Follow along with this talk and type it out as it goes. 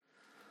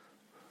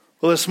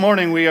Well, this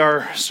morning we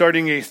are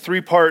starting a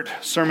three-part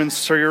sermon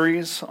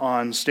series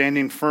on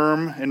standing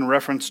firm in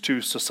reference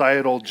to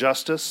societal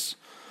justice,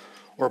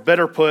 or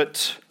better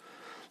put,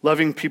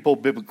 loving people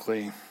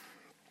biblically.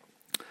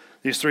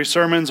 These three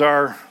sermons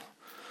are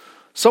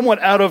somewhat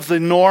out of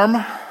the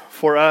norm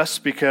for us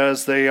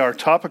because they are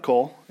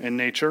topical in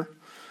nature,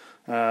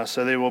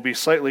 so they will be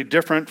slightly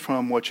different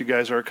from what you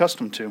guys are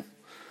accustomed to.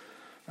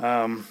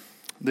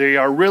 They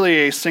are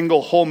really a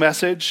single whole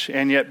message,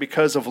 and yet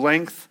because of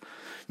length,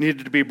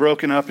 needed to be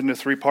broken up into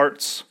three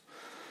parts.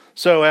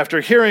 So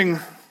after hearing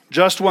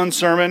just one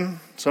sermon,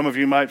 some of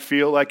you might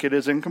feel like it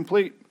is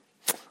incomplete.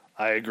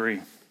 I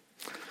agree.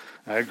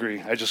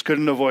 I just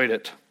couldn't avoid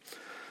it.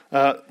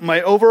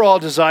 My overall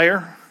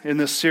desire in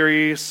this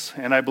series,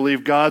 and I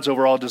believe God's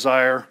overall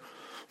desire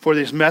for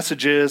these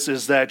messages,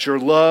 is that your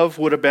love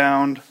would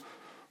abound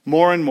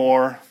more and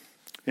more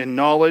in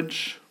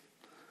knowledge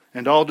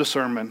and all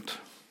discernment,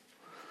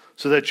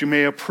 so that you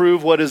may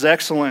approve what is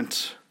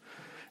excellent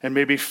and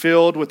may be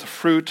filled with the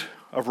fruit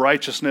of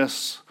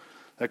righteousness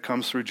that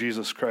comes through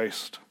Jesus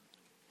Christ.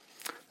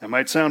 That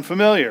might sound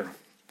familiar.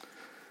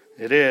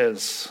 It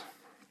is.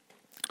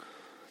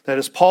 That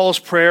is Paul's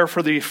prayer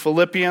for the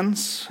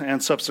Philippians,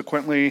 and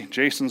subsequently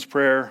Jason's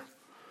prayer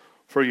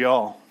for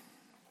y'all.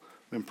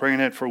 I've been praying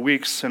it for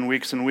weeks and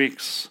weeks and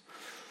weeks.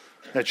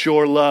 That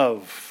your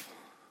love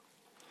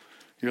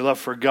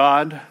for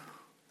God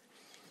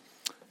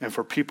and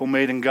for people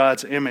made in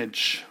God's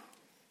image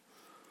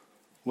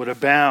would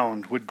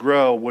abound, would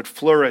grow, would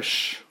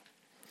flourish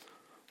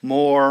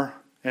more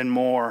and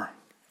more.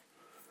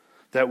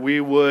 That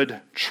we would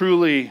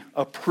truly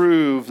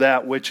approve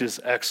that which is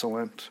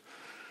excellent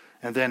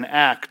and then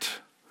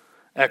act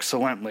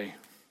excellently.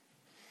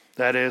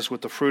 That is, with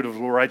the fruit of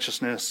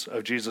righteousness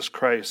of Jesus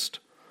Christ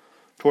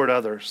toward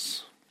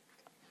others.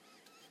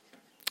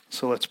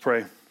 So let's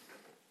pray.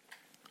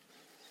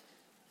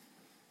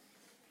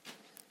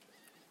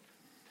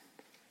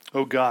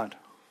 Oh God,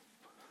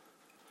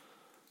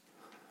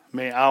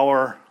 may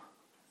our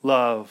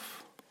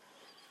love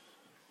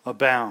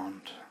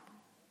abound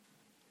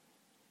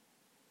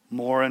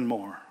more and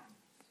more.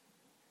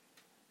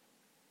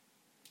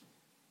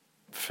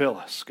 Fill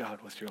us,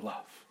 God, with your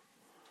love.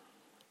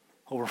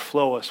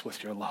 Overflow us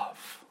with your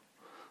love.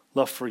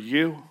 Love for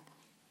you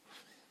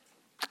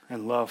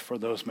and love for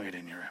those made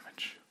in your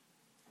image.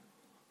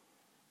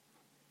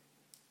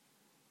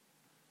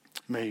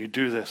 May you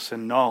do this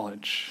in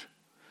knowledge.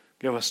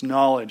 Give us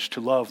knowledge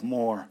to love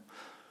more.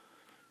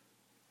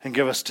 And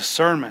give us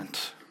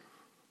discernment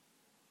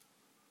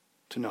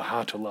to know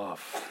how to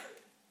love,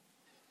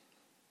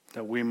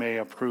 that we may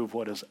approve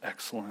what is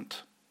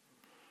excellent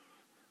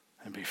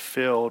and be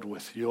filled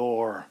with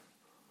your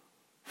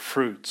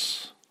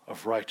fruits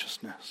of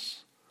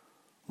righteousness,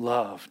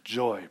 love,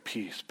 joy,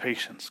 peace,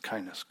 patience,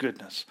 kindness,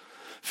 goodness,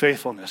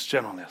 faithfulness,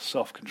 gentleness,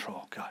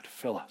 self-control. God,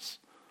 fill us.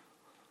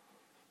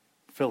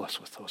 Fill us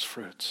with those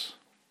fruits.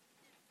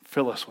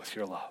 Fill us with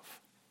your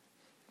love.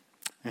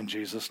 In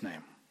Jesus'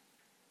 name.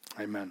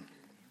 Amen.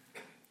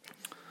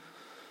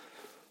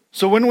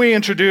 So when we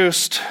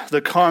introduced the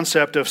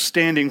concept of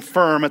standing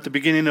firm at the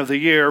beginning of the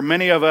year,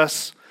 many of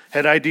us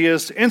had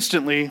ideas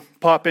instantly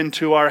pop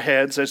into our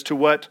heads as to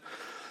what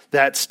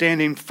that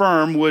standing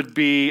firm would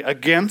be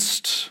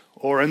against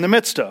or in the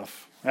midst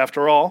of.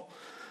 After all,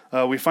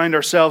 we find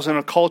ourselves in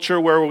a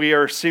culture where we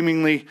are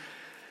seemingly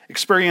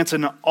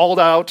experiencing an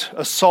all-out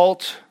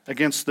assault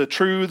against the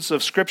truths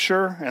of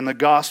Scripture and the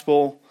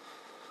gospel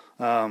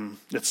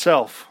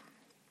itself.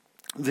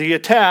 The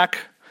attack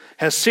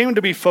has seemed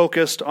to be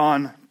focused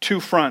on two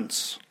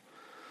fronts: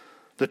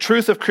 the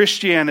truth of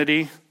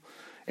Christianity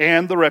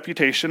and the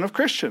reputation of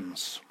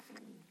Christians.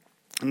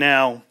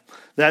 Now,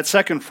 that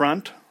second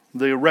front,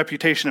 the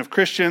reputation of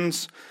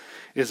Christians,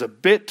 is a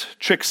bit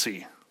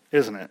tricksy,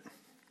 isn't it?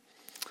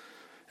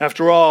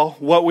 After all,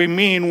 what we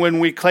mean when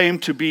we claim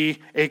to be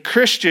a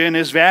Christian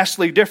is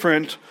vastly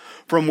different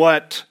from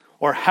what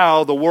or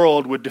how the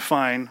world would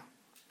define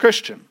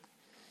Christian.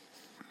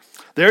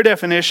 Their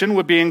definition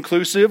would be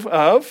inclusive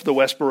of the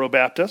Westboro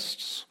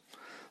Baptists,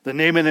 the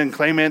name it and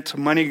claim it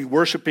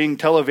money-worshiping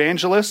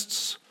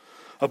televangelists,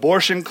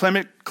 abortion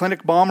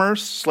clinic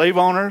bombers, slave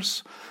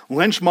owners,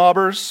 lynch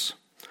mobbers,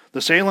 the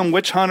Salem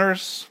witch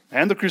hunters,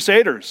 and the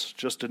Crusaders,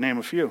 just to name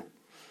a few.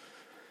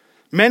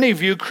 Many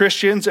view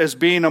Christians as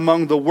being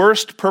among the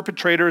worst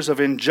perpetrators of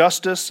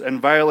injustice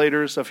and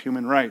violators of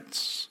human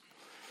rights.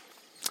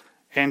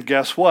 And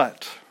guess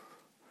what?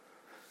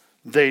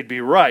 They'd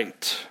be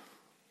right.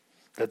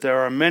 That there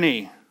are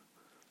many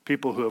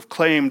people who have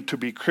claimed to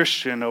be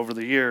Christian over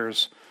the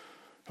years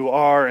who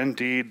are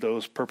indeed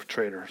those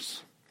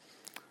perpetrators.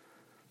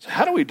 So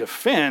how do we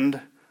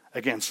defend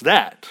against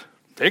that?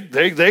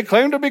 They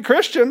claim to be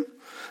Christian.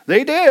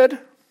 They did.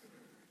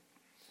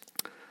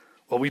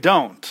 Well, we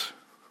don't,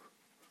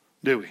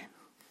 do we?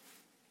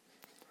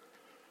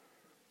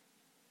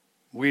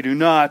 We do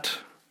not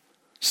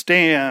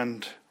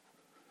stand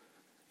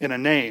in a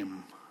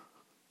name,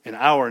 in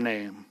our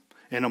name,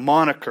 in a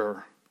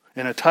moniker,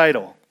 in a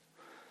title.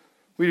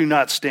 We do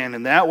not stand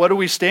in that. What do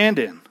we stand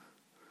in?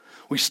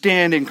 We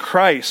stand in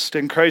Christ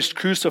and Christ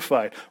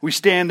crucified. We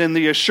stand in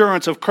the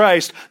assurance of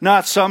Christ,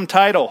 not some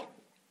title.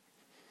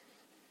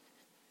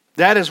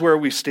 That is where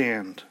we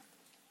stand.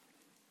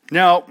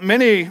 Now,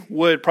 many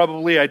would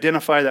probably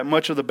identify that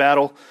much of the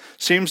battle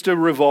seems to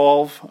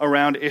revolve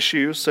around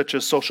issues such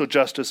as social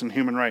justice and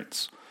human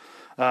rights.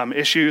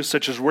 Issues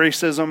such as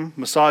racism,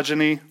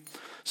 misogyny,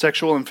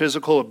 sexual and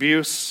physical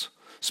abuse,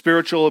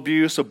 spiritual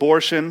abuse,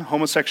 abortion,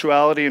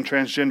 homosexuality, and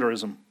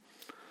transgenderism.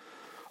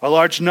 A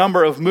large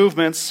number of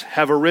movements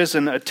have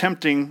arisen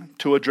attempting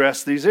to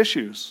address these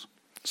issues.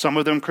 Some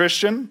of them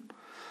Christian,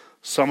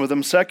 some of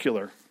them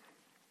secular.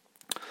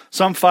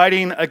 Some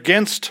fighting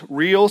against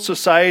real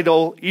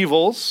societal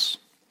evils,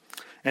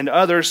 and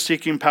others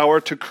seeking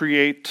power to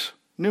create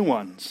new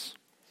ones.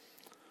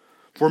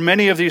 For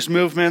many of these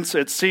movements,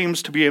 it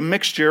seems to be a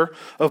mixture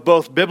of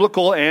both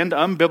biblical and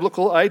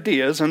unbiblical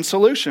ideas and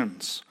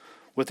solutions,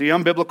 with the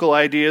unbiblical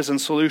ideas and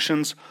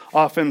solutions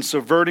often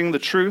subverting the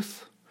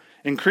truth,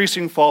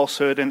 increasing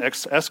falsehood, and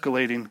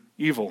escalating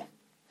evil.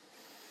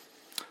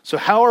 So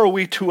how are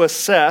we to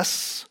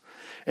assess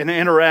and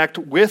interact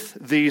with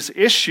these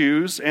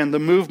issues and the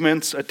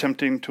movements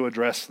attempting to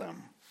address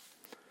them?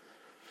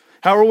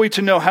 How are we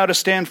to know how to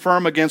stand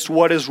firm against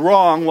what is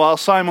wrong while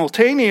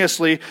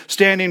simultaneously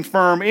standing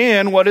firm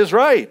in what is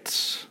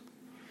right?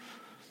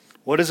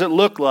 What does it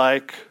look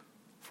like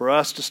for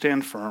us to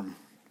stand firm?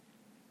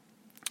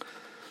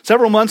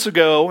 Several months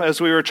ago,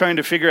 as we were trying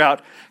to figure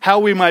out how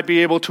we might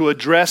be able to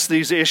address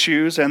these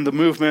issues and the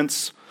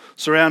movements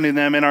surrounding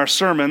them in our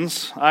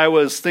sermons, I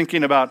was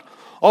thinking about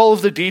all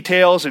of the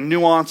details and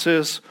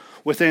nuances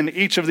within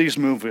each of these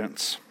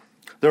movements.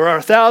 There are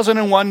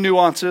 1,001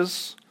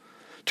 nuances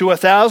to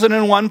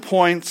 1,001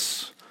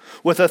 points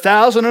with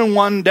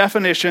 1,001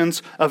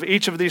 definitions of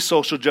each of these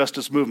social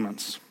justice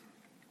movements.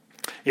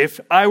 If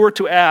I were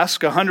to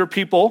ask 100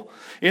 people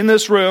in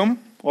this room,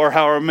 or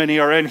however many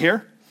are in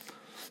here,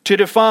 to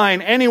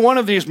define any one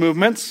of these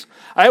movements,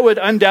 I would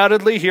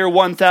undoubtedly hear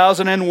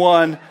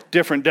 1,001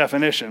 different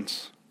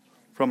definitions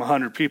from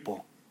 100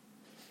 people.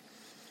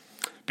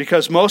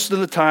 Because most of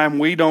the time,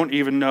 we don't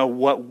even know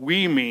what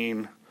we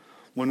mean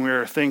when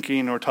we're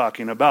thinking or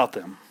talking about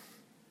them.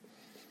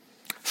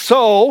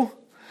 So,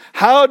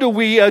 how do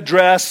we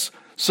address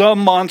some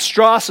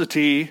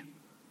monstrosity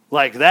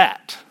like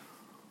that?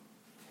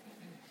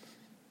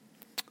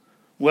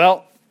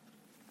 Well,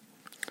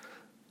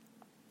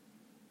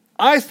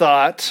 I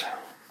thought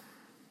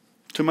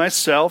to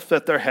myself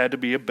that there had to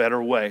be a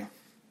better way.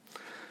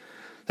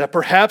 That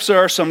perhaps there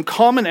are some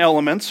common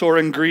elements or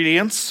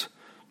ingredients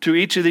to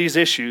each of these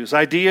issues,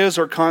 ideas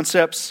or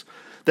concepts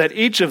that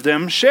each of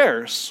them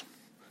shares.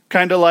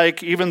 Kind of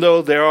like, even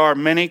though there are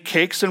many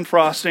cakes and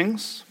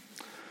frostings,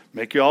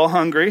 make you all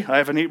hungry, I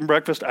haven't eaten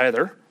breakfast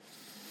either,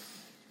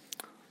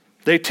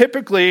 they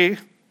typically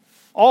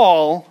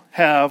all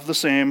have the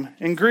same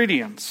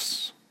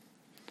ingredients.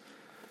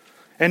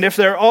 And if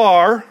there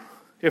are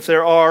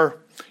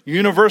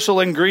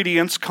universal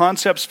ingredients,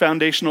 concepts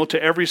foundational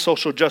to every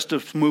social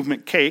justice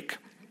movement cake,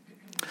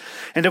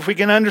 and if we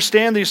can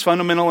understand these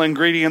fundamental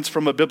ingredients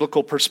from a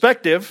biblical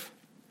perspective,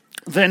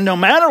 then no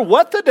matter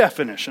what the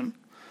definition,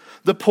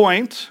 the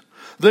point,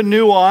 the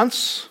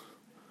nuance,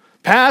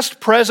 past,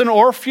 present,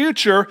 or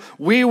future,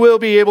 we will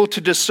be able to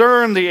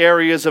discern the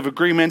areas of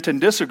agreement and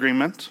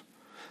disagreement,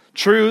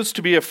 truths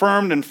to be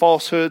affirmed and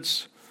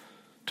falsehoods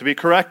to be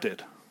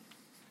corrected.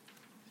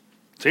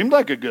 Seemed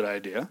like a good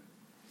idea.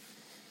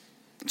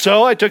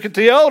 So I took it to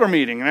the elder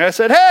meeting and I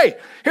said, hey,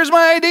 here's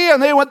my idea.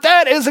 And they went,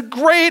 that is a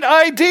great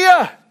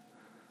idea.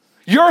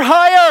 You're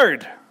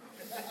hired.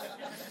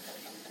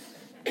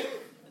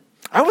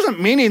 I wasn't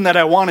meaning that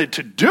I wanted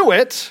to do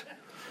it.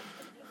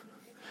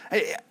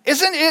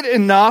 Isn't it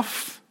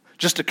enough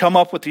just to come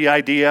up with the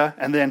idea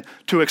and then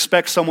to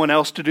expect someone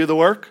else to do the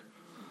work?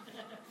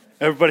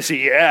 Everybody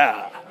say,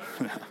 yeah.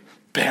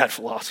 Bad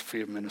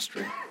philosophy of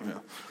ministry. Yeah.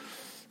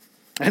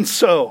 And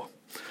so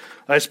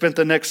I spent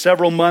the next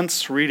several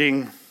months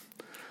reading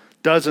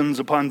dozens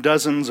upon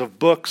dozens of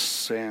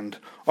books and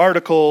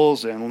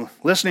articles and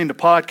listening to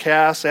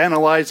podcasts,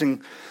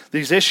 analyzing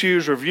these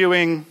issues,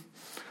 reviewing,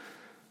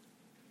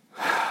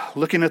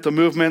 looking at the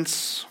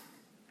movements.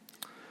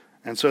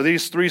 And so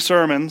these 3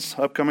 sermons,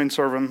 upcoming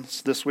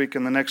sermons this week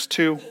and the next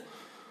 2,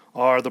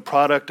 are the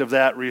product of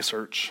that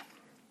research.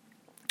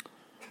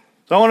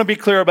 So I want to be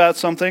clear about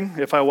something,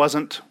 if I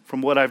wasn't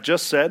from what I've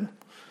just said.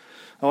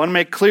 I want to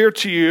make clear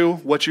to you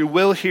what you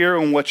will hear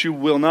and what you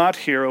will not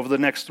hear over the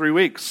next 3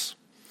 weeks.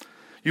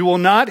 You will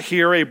not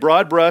hear a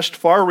broad-brushed,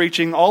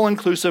 far-reaching,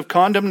 all-inclusive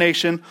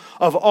condemnation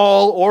of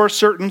all or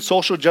certain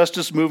social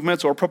justice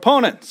movements or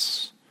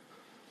proponents.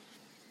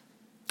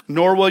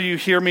 Nor will you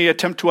hear me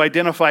attempt to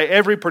identify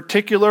every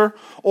particular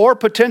or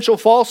potential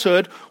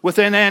falsehood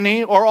within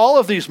any or all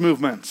of these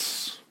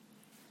movements.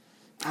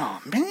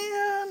 Oh,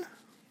 man.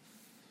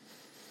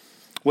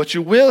 What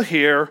you will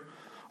hear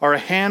are a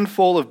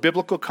handful of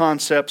biblical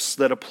concepts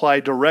that apply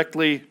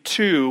directly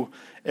to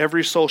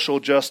every social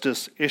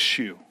justice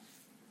issue.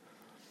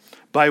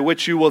 by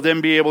which you will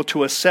then be able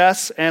to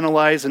assess,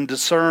 analyze, and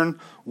discern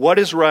what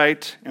is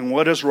right and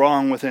what is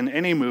wrong within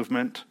any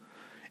movement,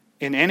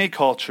 in any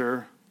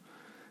culture,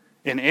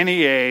 in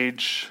any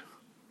age,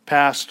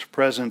 past,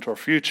 present, or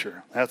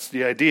future. That's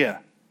the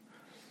idea.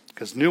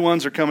 Because new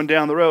ones are coming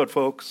down the road,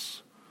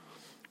 folks.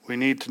 We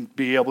need to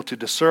be able to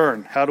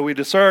discern. How do we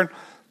discern?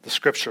 The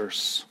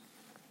Scriptures.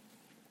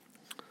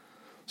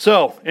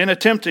 So, in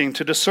attempting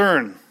to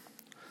discern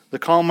the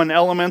common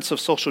elements of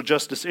social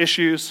justice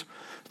issues,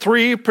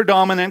 three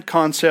predominant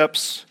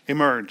concepts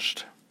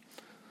emerged: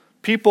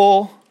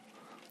 people,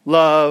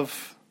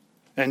 love,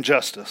 and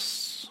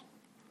justice.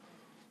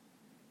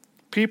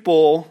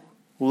 People,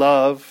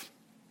 love,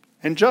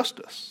 and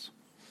justice.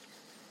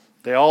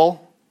 They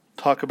all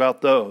talk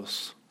about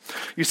those.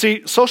 You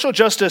see, social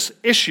justice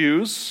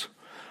issues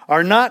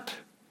are not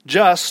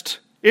just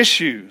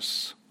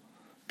issues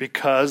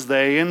because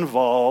they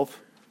involve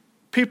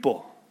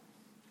people.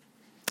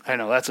 I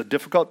know that's a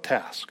difficult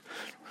task,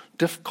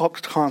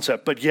 difficult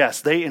concept, but yes,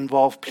 they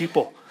involve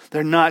people.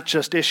 They're not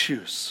just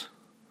issues.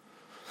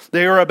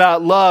 They are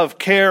about love,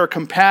 care,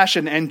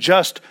 compassion, and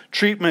just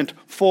treatment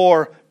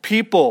for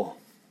people.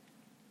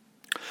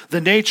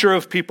 The nature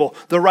of people,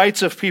 the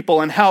rights of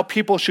people, and how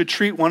people should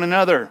treat one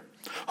another.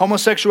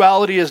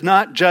 Homosexuality is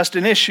not just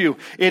an issue.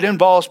 It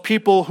involves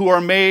people who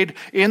are made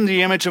in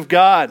the image of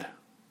God.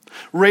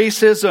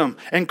 Racism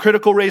and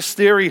critical race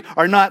theory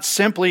are not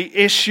simply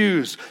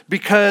issues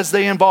because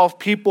they involve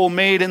people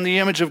made in the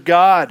image of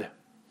God.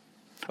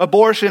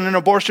 Abortion and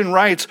abortion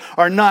rights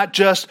are not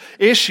just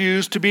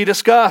issues to be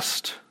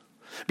discussed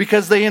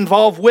because they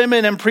involve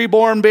women and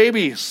preborn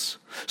babies.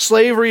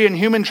 Slavery and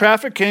human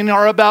trafficking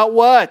are about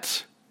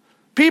what?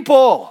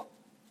 People.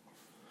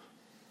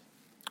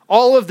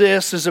 All of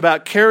this is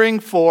about caring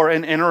for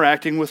and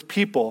interacting with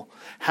people,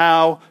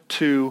 how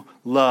to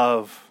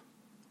love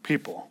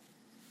people.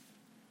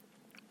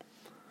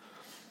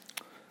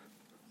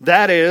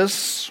 That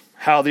is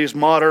how these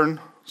modern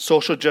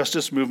social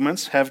justice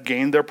movements have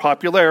gained their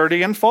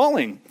popularity and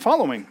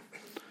following,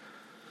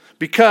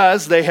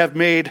 because they have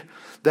made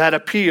that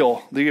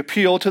appeal, the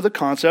appeal to the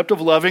concept of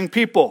loving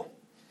people.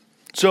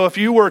 So if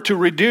you were to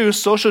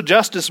reduce social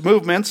justice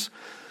movements,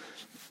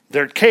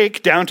 their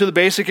cake down to the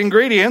basic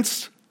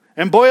ingredients,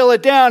 and boil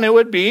it down, they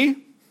would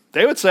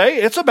say,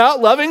 it's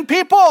about loving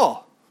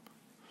people.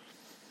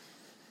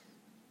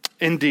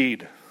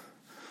 Indeed.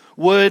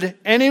 Would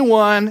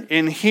anyone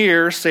in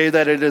here say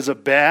that it is a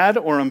bad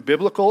or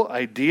unbiblical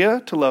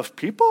idea to love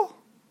people?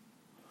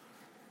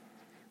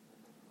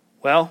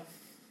 Well,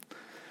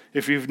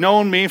 if you've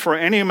known me for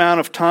any amount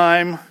of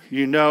time,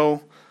 you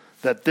know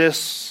that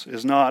this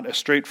is not a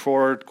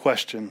straightforward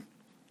question,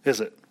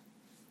 is it?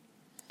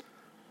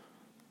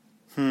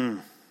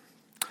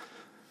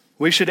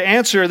 We should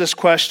answer this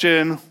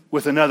question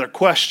with another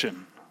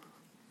question.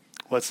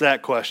 What's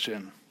that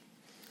question?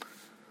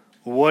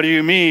 What do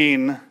you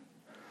mean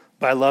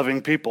by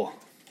loving people?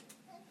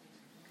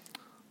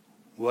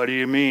 What do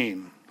you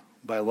mean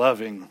by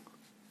loving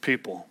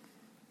people?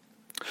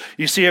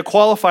 You see, a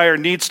qualifier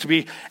needs to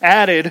be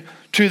added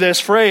to this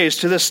phrase,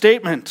 to this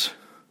statement.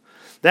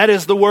 That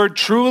is the word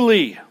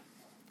truly.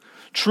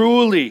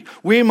 Truly.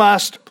 We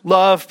must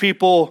love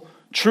people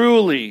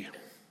truly,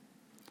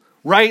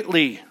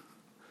 rightly,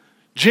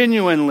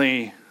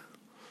 genuinely,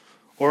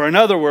 or in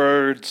other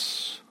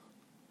words,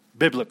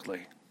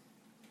 biblically.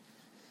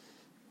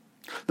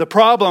 The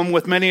problem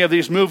with many of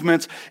these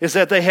movements is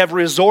that they have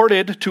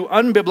resorted to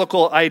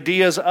unbiblical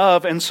ideas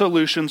of and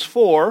solutions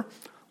for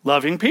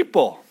loving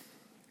people.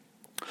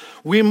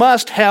 We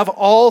must have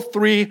all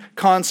three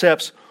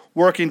concepts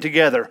working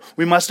together.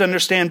 We must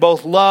understand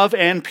both love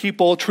and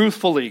people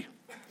truthfully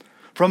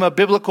from a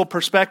biblical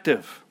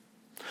perspective.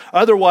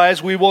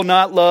 Otherwise, we will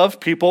not love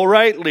people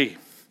rightly,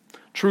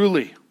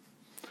 truly.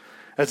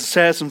 As it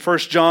says in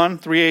 1 John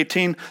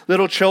 3:18,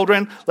 little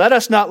children, let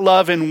us not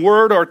love in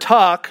word or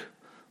talk,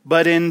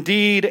 but in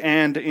deed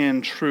and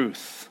in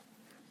truth.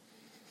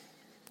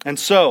 And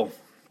so,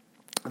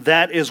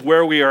 that is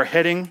where we are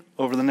heading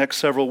over the next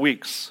several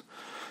weeks.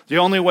 The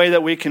only way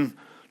that we can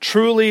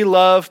truly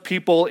love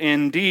people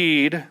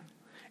indeed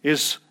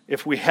is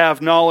if we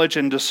have knowledge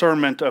and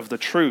discernment of the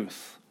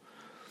truth.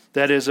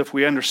 That is, if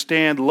we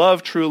understand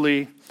love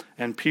truly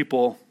and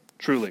people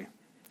truly.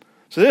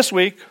 So this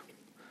week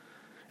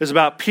is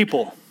about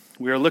people.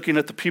 We are looking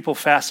at the people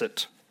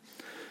facet.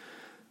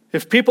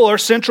 If people are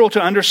central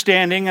to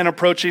understanding and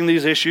approaching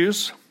these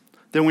issues,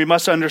 then we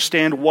must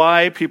understand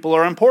why people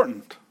are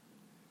important.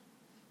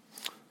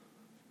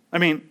 I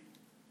mean,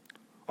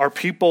 are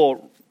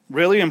people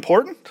really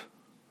important?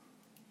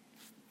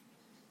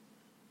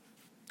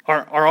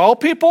 Are all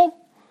people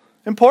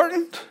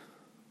important?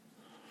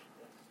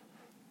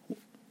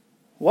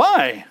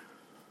 Why?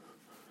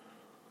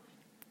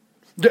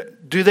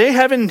 Do they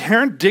have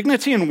inherent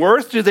dignity and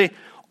worth? Do they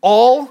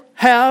all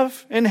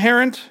have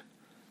inherent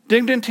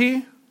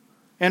dignity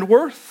and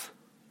worth?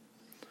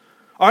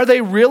 Are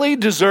they really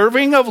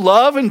deserving of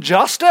love and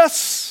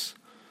justice?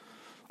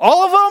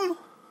 All of them?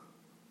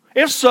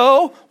 If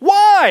so,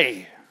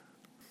 why?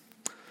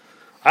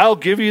 I'll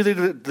give you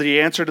the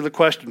answer to the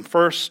question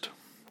first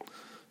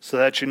so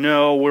that you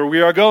know where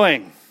we are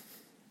going.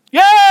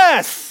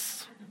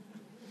 Yes!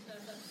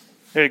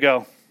 There you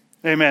go.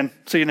 Amen.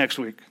 See you next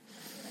week.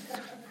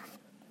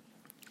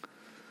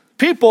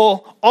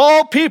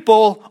 All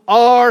people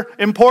are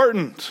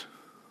important.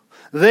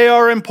 They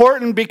are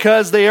important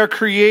because they are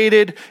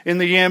created in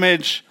the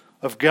image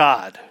of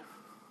God.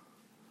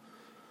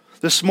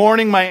 This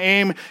morning, my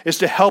aim is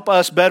to help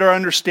us better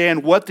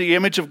understand what the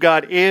image of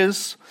God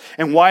is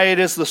and why it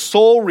is the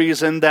sole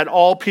reason that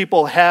all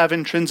people have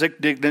intrinsic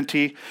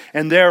dignity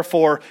and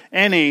therefore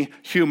any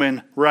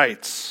human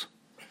rights.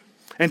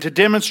 And to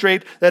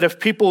demonstrate that if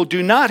people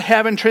do not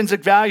have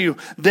intrinsic value,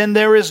 then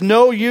there is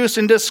no use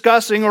in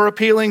discussing or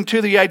appealing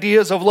to the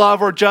ideas of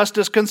love or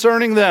justice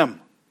concerning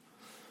them.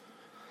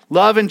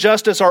 Love and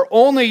justice are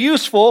only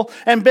useful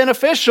and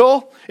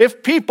beneficial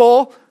if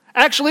people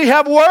actually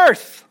have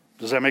worth.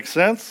 Does that make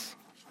sense?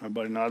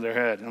 Everybody nod their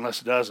head.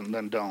 Unless it doesn't,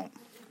 then don't.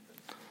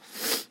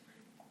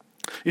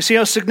 You see,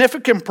 a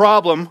significant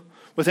problem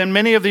within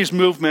many of these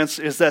movements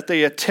is that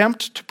they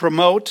attempt to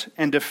promote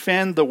and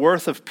defend the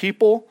worth of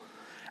people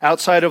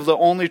outside of the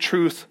only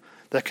truth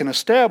that can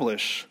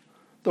establish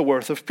the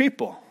worth of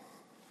people.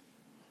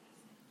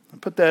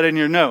 Put that in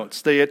your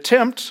notes. They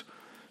attempt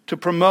to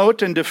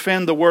promote and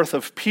defend the worth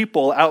of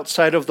people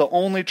outside of the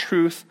only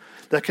truth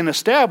that can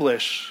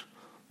establish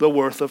the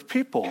worth of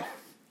people.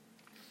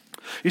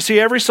 You see,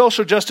 every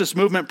social justice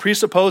movement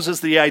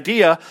presupposes the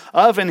idea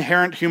of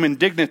inherent human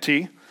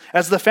dignity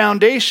as the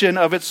foundation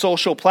of its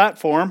social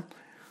platform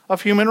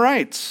of human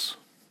rights.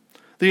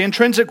 The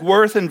intrinsic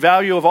worth and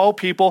value of all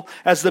people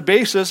as the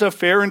basis of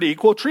fair and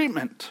equal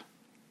treatment.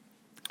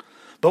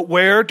 But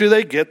where do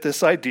they get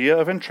this idea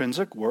of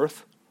intrinsic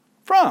worth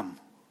from?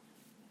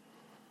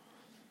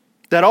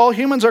 That all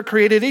humans are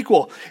created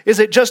equal. Is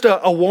it just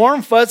a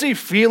warm, fuzzy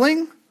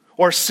feeling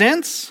or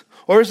sense?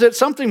 Or is it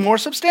something more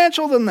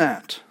substantial than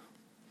that?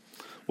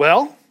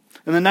 Well,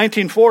 in the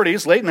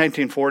 1940s, late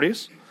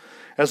 1940s,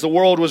 as the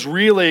world was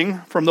reeling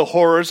from the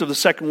horrors of the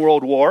Second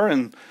World War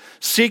and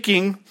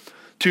seeking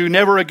to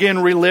never again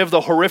relive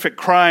the horrific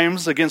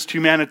crimes against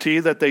humanity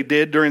that they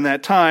did during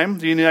that time,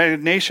 the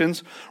United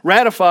Nations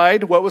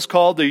ratified what was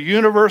called the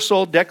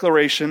Universal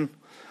Declaration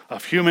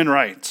of Human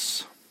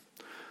Rights.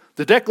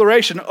 The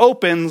declaration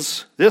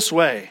opens this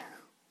way: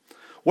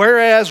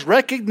 whereas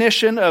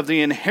recognition of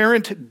the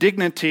inherent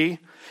dignity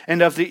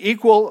and of the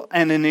equal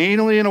and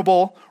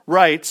inalienable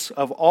rights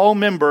of all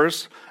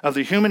members of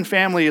the human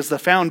family is the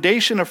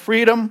foundation of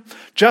freedom,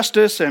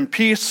 justice, and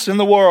peace in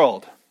the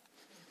world.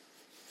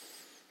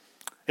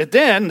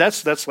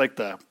 That's like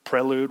the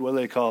prelude, what do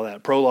they call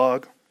that?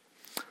 Prologue.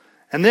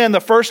 And then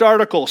the first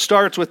article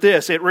starts with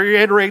this. It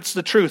reiterates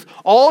the truth.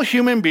 All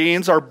human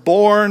beings are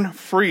born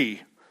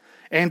free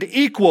and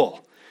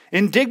equal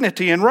in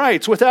dignity and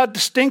rights without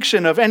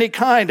distinction of any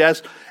kind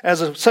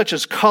such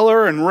as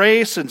color and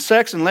race and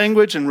sex and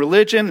language and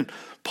religion, and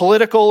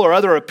political or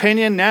other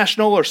opinion,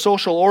 national or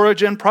social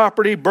origin,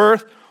 property,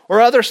 birth,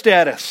 or other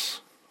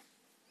status.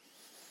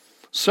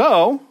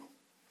 So,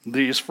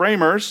 these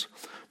framers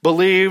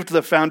believed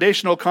the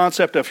foundational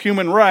concept of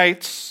human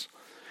rights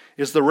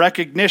is the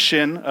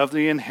recognition of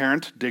the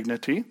inherent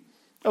dignity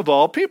of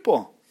all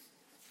people.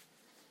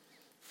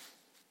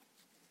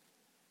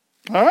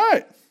 All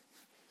right.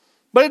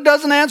 But it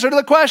doesn't answer to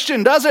the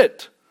question, does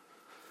it?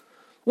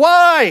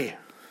 Why?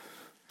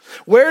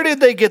 Where did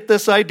they get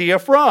this idea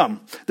from?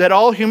 That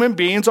all human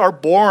beings are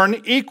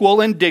born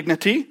equal in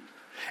dignity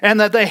and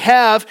that they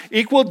have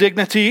equal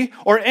dignity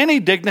or any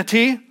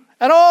dignity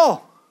at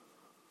all?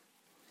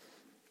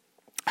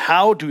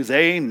 How do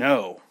they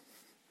know?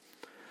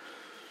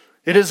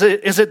 Is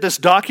it this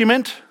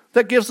document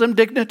that gives them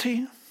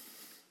dignity?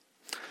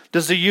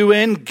 Does the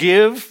UN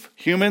give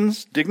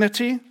humans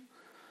dignity?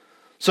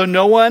 So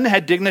no one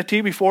had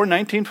dignity before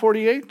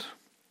 1948?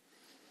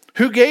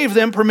 Who gave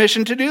them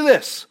permission to do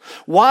this?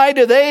 Why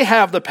do they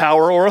have the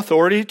power or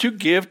authority to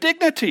give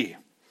dignity?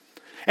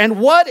 And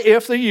what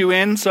if the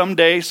UN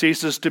someday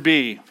ceases to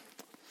be?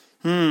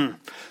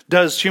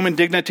 Does human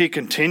dignity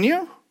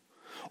continue?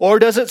 Or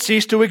does it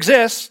cease to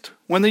exist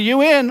when the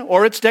UN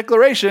or its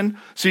declaration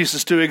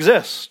ceases to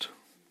exist?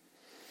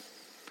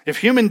 If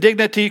human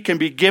dignity can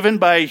be given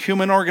by a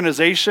human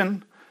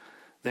organization,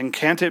 then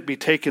can't it be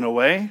taken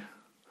away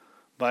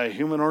by a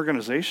human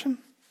organization?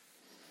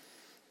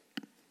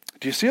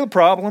 Do you see the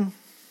problem?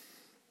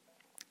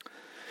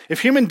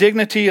 If human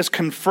dignity is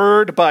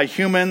conferred by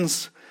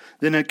humans,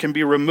 then it can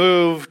be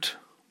removed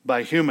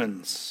by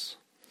humans.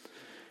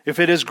 If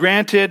it is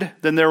granted,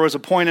 then there was a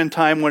point in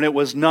time when it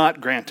was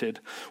not granted,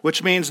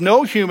 which means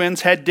no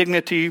humans had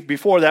dignity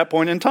before that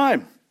point in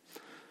time,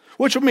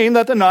 which would mean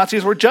that the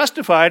Nazis were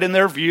justified in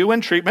their view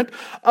and treatment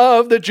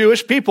of the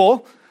Jewish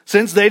people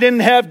since they didn't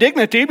have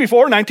dignity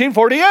before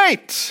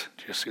 1948.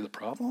 Do you see the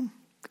problem?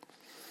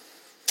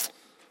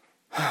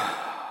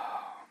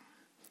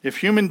 If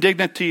human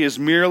dignity is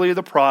merely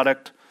the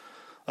product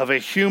of a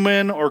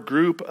human or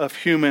group of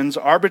humans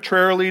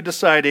arbitrarily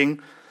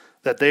deciding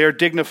that they are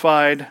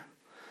dignified,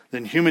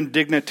 then human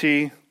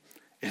dignity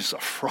is a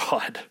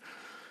fraud.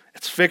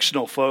 It's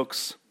fictional,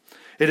 folks.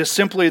 It is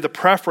simply the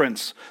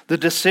preference, the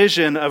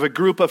decision of a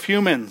group of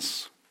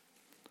humans.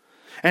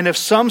 And if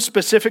some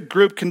specific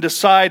group can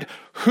decide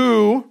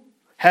who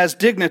has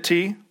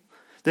dignity,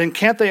 then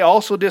can't they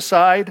also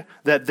decide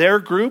that their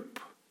group,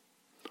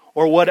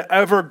 or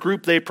whatever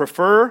group they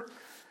prefer,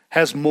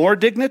 has more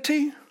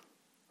dignity,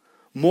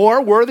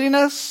 more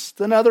worthiness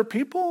than other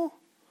people?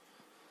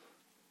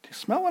 Do you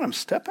smell what I'm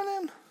stepping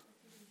in?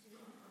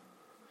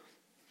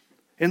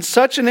 In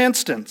such an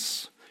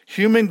instance,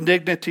 human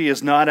dignity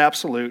is not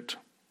absolute,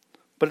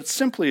 but it's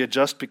simply a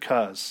just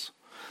because.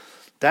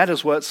 That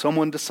is what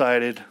someone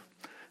decided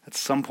at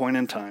some point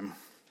in time.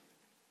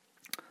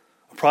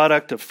 A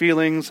product of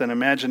feelings and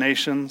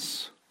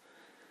imaginations.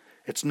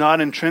 It's not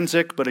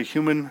intrinsic, but a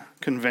human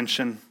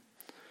convention.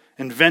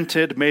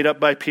 Invented, made up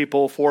by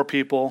people, for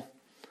people.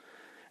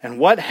 And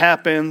what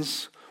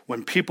happens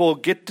when people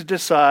get to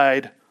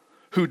decide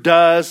who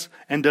does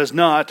and does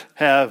not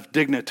have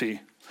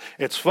dignity?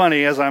 It's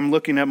funny, as I'm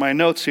looking at my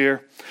notes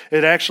here,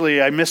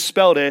 I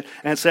misspelled it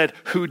and it said,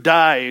 who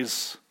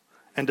dies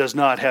and does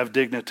not have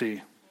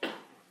dignity.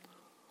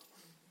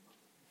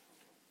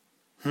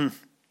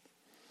 Let's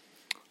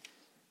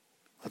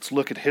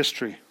look at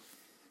history.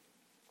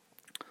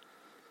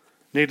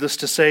 Needless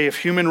to say, if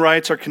human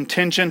rights are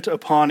contingent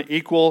upon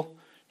equal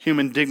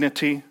human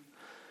dignity,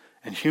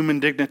 and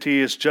human dignity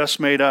is just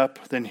made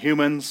up, then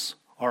human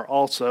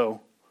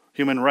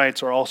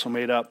rights are also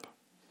made up.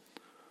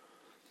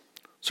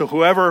 So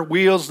whoever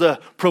wields the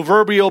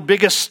proverbial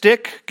biggest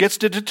stick gets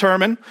to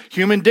determine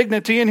human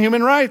dignity and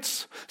human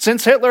rights.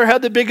 Since Hitler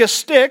had the biggest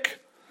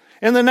stick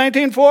in the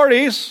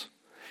 1940s,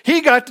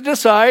 he got to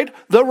decide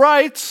the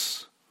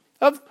rights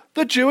of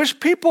the Jewish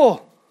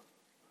people.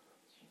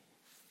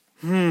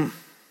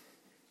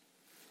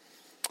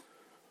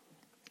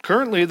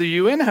 Currently, the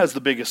UN has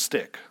the biggest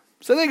stick.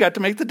 So they got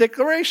to make the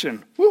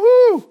declaration.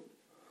 Woohoo!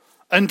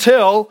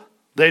 Until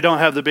they don't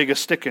have the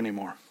biggest stick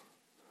anymore.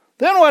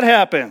 Then what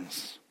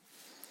happens?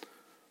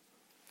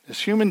 Is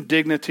human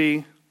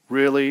dignity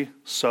really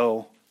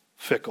so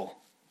fickle?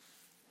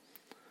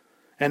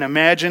 An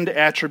imagined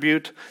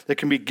attribute that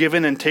can be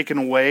given and taken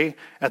away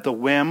at the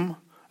whim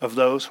of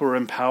those who are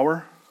in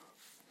power?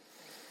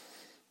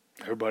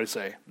 Everybody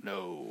say,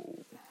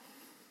 no.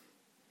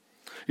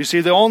 You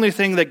see, the only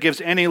thing that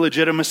gives any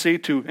legitimacy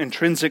to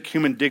intrinsic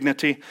human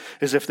dignity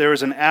is if there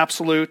is an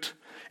absolute,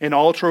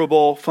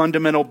 inalterable,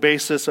 fundamental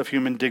basis of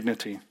human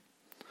dignity.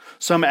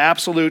 Some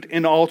absolute,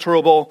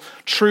 inalterable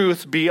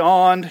truth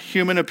beyond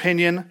human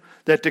opinion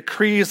that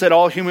decrees that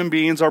all human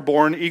beings are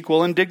born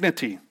equal in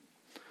dignity.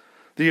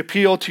 The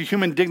appeal to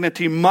human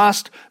dignity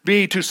must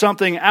be to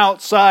something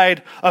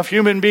outside of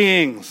human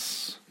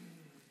beings.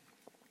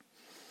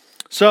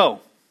 So,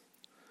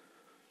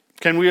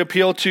 can we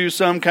appeal to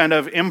some kind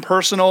of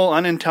impersonal,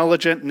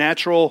 unintelligent,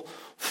 natural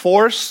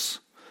force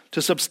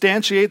to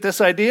substantiate this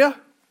idea?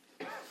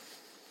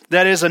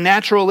 That is a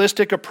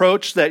naturalistic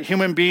approach that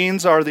human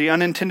beings are the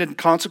unintended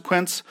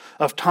consequence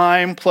of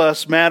time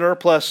plus matter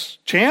plus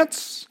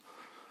chance?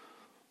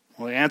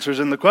 Well, the answer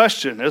is in the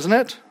question, isn't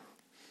it?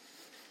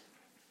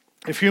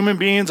 If human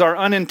beings are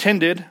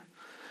unintended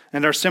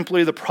and are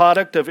simply the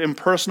product of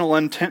impersonal,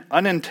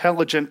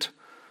 unintelligent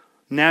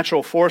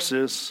natural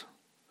forces,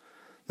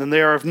 then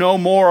they are of no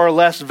more or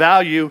less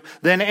value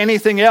than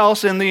anything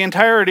else in the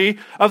entirety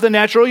of the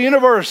natural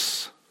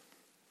universe.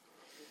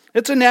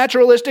 It's a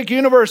naturalistic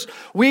universe.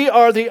 We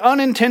are the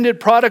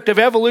unintended product of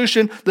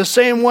evolution the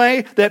same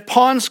way that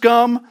pond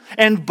scum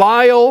and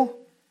bile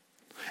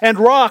and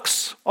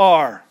rocks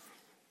are.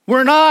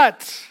 We're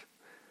not.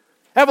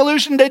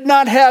 Evolution did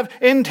not have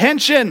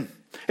intention.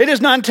 It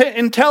is not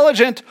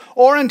intelligent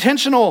or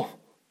intentional.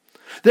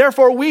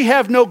 Therefore, we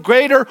have no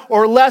greater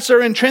or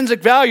lesser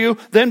intrinsic value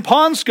than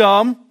pond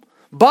scum,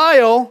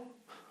 bile,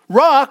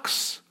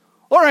 rocks,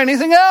 or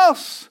anything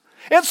else.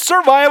 It's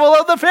survival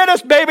of the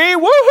fittest, baby.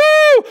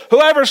 Woohoo!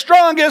 Whoever's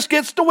strongest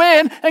gets to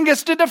win and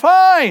gets to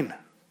define.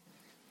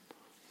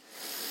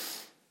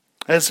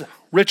 As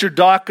Richard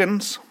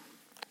Dawkins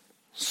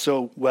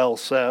so well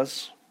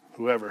says,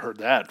 whoever heard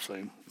that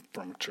say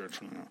from a church,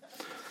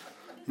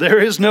 there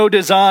is no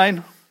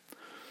design,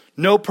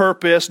 no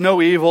purpose, no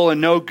evil,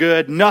 and no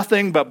good,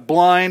 nothing but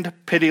blind,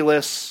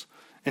 pitiless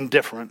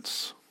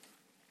indifference.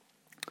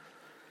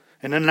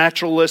 In a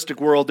naturalistic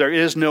world, there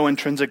is no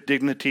intrinsic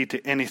dignity to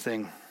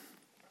anything.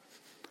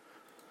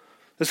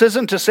 This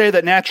isn't to say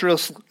that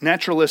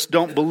naturalists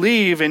don't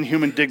believe in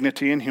human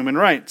dignity and human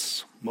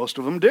rights. Most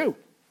of them do.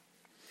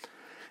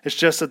 It's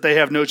just that they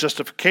have no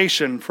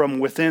justification from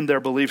within their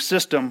belief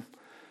system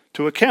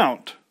to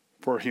account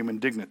for human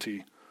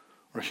dignity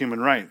or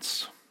human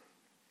rights.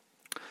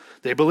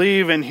 They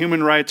believe in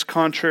human rights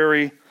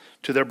contrary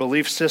to their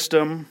belief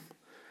system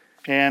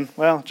and,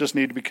 just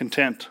need to be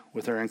content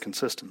with their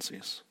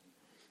inconsistencies.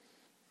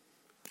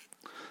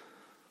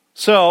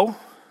 So,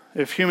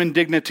 if human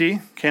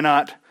dignity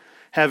cannot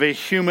have a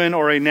human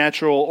or a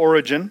natural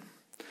origin,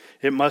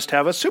 it must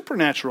have a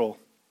supernatural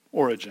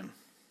origin.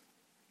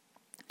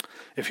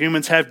 If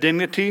humans have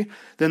dignity,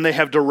 then they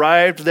have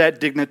derived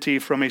that dignity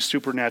from a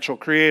supernatural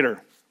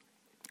creator.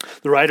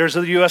 The writers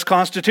of the U.S.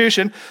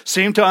 Constitution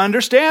seem to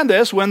understand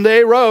this when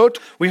they wrote,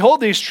 "We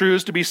hold these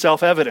truths to be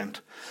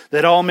self-evident,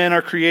 that all men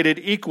are created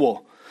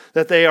equal,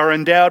 that they are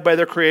endowed by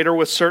their Creator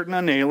with certain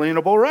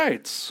unalienable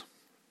rights."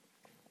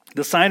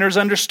 The signers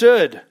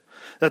understood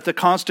that the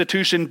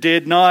Constitution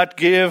did not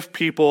give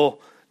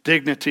people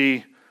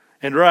dignity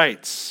and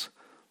rights,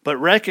 but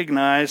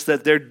recognized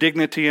that their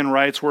dignity and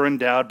rights were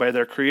endowed by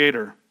their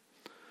Creator.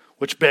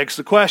 Which begs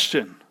the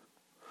question,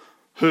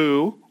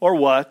 who or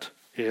what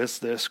is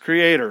this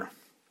Creator?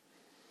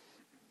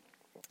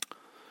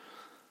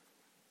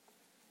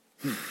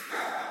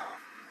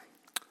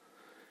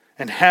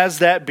 And has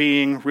that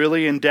being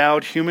really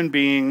endowed human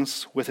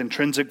beings with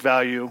intrinsic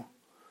value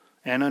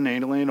and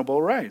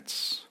unalienable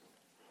rights?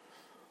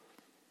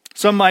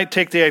 Some might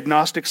take the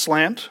agnostic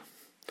slant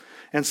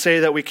and say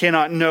that we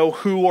cannot know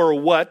who or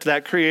what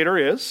that Creator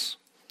is.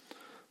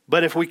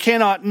 But if we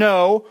cannot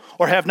know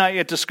or have not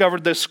yet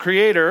discovered this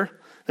Creator,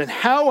 then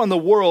how in the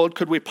world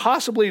could we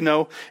possibly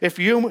know if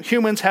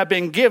humans have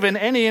been given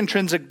any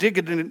intrinsic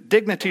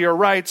dignity or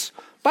rights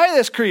by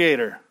this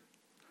Creator?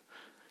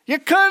 You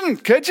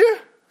couldn't, could you?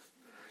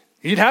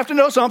 You'd have to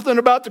know something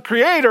about the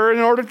Creator in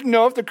order to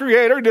know if the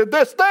Creator did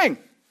this thing.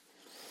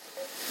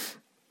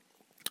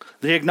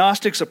 The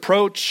agnostic's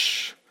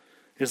approach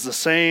is the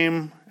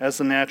same as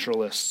the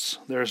naturalists.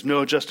 There is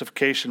no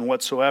justification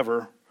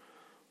whatsoever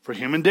for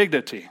human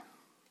dignity.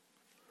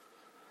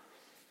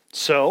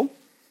 So,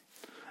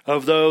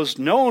 of those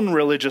known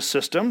religious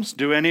systems,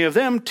 do any of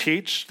them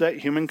teach that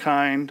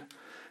humankind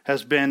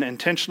has been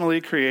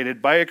intentionally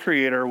created by a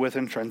Creator with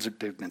intrinsic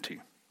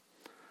dignity?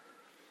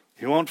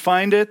 You won't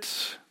find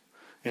it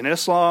in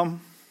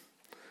Islam,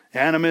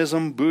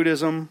 animism,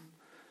 Buddhism,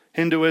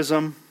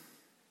 Hinduism.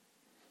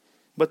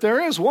 But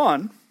there is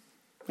one,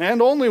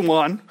 and only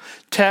one,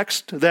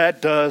 text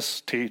that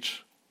does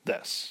teach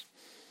this: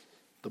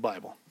 the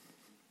Bible.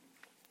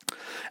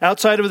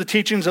 Outside of the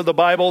teachings of the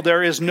Bible,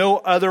 there is no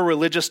other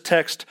religious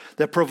text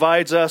that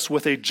provides us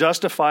with a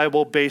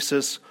justifiable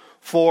basis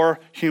for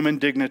human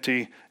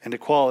dignity and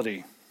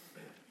equality.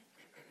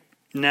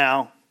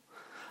 Now,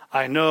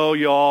 I know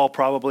you all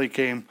probably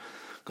came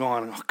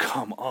going, "Oh,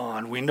 come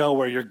on, we know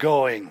where you're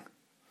going.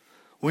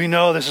 We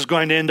know this is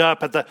going to end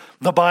up at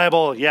the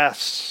Bible."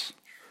 Yes,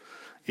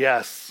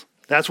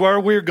 that's where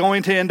we're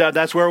going to end up.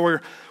 That's where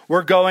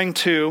we're going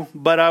to.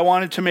 But I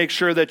wanted to make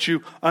sure that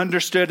you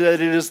understood that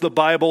it is the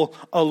Bible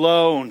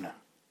alone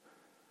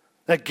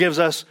that gives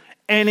us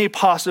any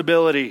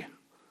possibility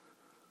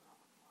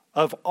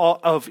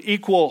of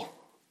equal,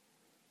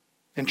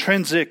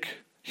 intrinsic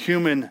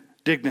human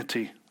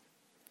dignity,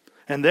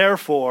 and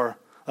therefore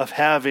of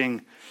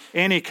having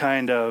any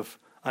kind of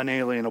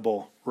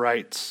unalienable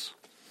rights.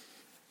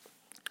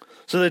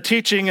 So the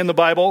teaching in the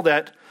Bible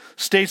that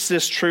states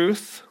this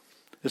truth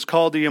is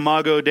called the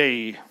Imago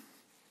Dei.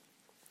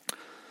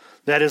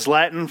 That is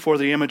Latin for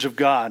the image of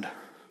God.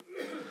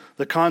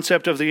 The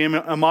concept of the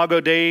Imago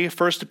Dei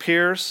first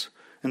appears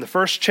in the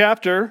first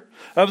chapter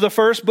of the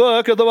first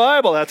book of the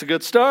Bible. That's a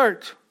good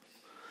start.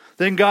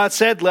 Then God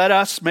said, "Let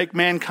us make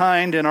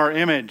mankind in our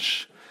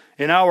image,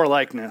 in our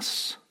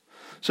likeness,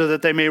 so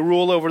that they may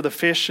rule over the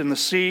fish in the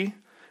sea,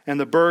 and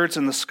the birds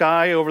in the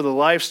sky, over the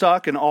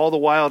livestock and all the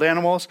wild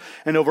animals,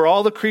 and over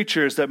all the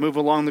creatures that move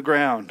along the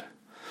ground."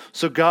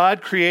 So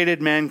God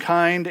created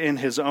mankind in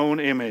his own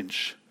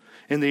image.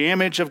 In the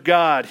image of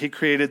God, he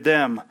created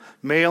them.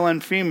 Male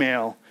and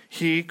female,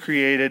 he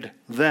created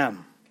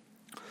them.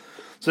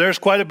 So there's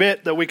quite a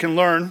bit that we can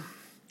learn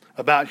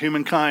about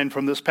humankind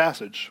from this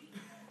passage.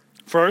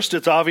 First,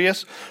 it's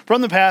obvious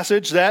from the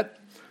passage that,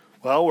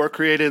 well, we're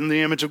created in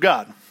the image of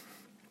God.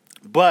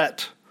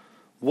 But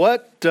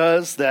what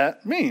does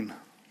that mean?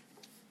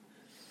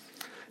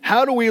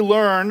 How do we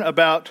learn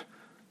about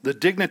the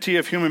dignity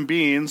of human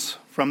beings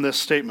from this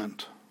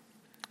statement?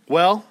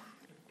 Well,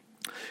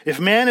 if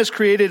man is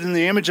created in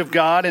the image of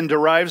God and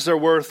derives their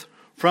worth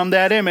from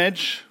that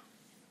image,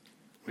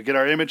 we get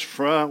our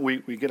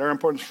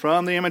importance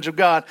from the image of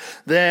God,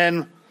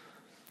 then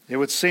it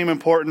would seem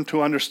important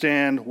to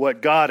understand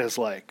what God is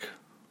like.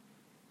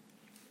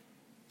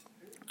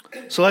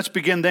 So let's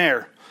begin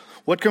there.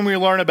 What can we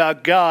learn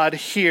about God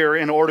here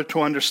in order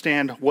to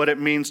understand what it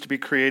means to be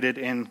created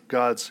in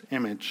God's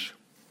image?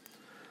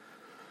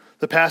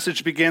 The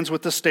passage begins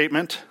with the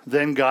statement,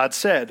 "Then God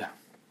said."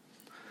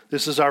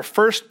 This is our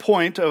first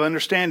point of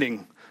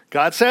understanding.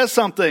 God says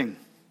something.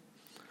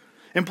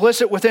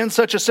 Implicit within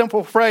such a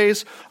simple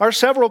phrase are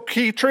several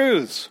key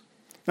truths.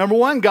 Number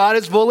one, God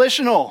is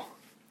volitional.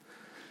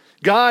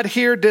 God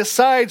here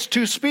decides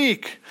to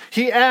speak.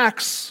 He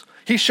acts.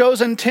 He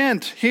shows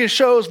intent. He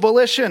shows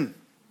volition.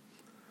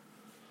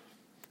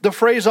 The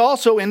phrase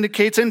also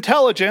indicates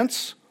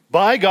intelligence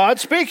by God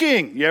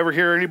speaking. You ever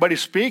hear anybody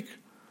speak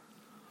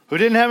who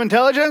didn't have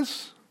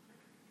intelligence?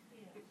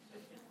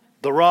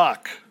 The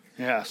rock,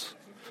 yes.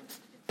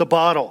 The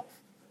bottle.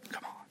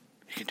 Come on,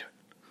 you can do it.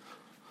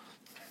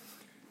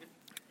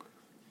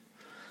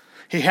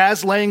 He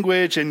has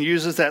language and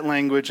uses that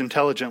language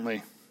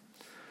intelligently.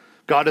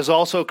 God is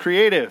also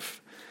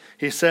creative.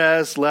 He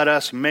says, "Let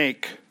us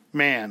make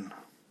man."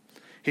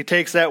 He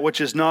takes that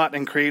which is not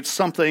and creates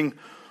something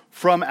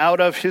from out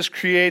of his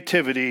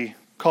creativity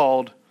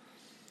called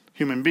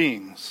human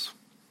beings.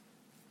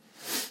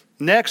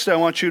 Next, I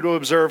want you to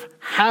observe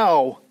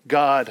how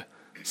God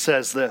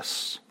says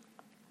this.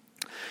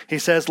 He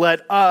says,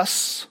 "Let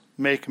us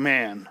make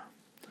man."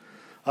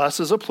 Us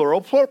is a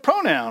plural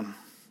pronoun.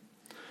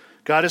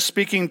 God is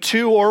speaking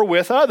to or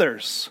with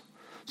others.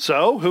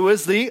 So, who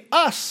is the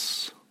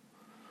us?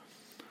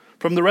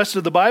 From the rest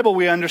of the Bible,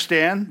 we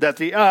understand that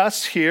the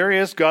us here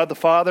is God the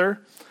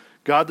Father,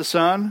 God the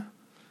Son,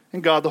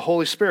 and God the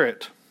Holy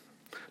Spirit,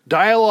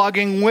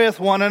 dialoguing with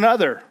one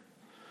another.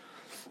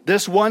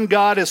 This one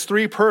God is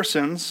three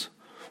persons,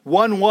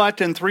 one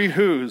what and three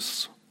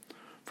whos.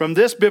 From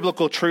this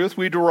biblical truth,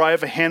 we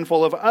derive a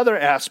handful of other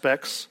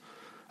aspects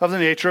of the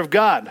nature of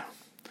God.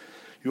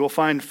 You will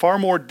find far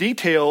more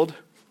detailed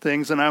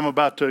things than I'm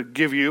about to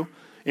give you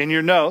in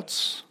your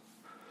notes.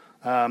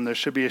 There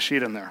should be a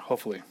sheet in there,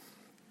 hopefully.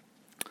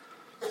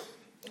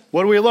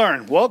 What do we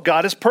learn? Well,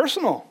 God is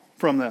personal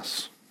from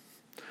this.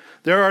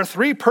 There are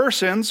three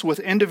persons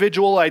with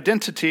individual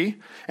identity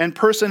and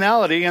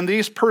personality, and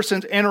these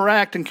persons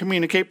interact and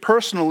communicate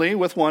personally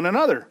with one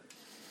another.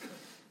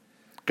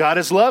 God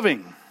is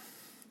loving.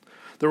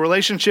 The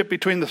relationship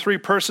between the three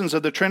persons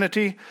of the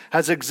Trinity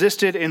has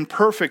existed in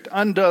perfect,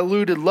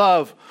 undiluted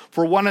love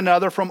for one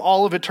another from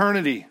all of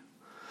eternity.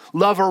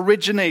 Love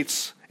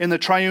originates in the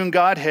triune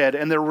Godhead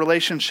and their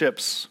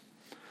relationships.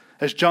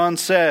 As John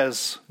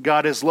says,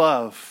 God is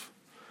love,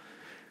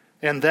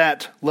 and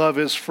that love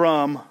is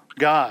from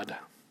God.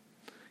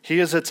 He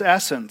is its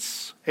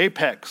essence,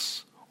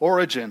 apex,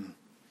 origin,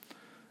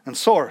 and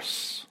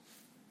source.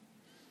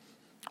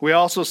 We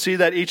also see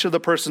that each of the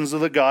persons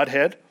of the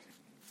Godhead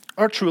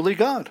are truly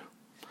God.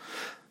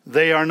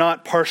 They are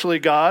not partially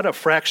God, a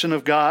fraction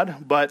of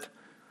God, but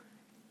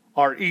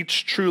are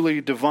each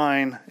truly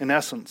divine in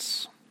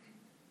essence.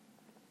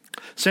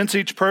 Since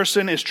each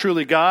person is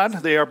truly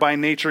God, they are by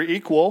nature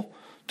equal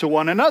to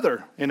one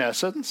another in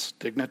essence,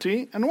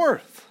 dignity, and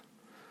worth.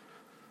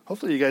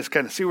 Hopefully you guys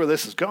kind of see where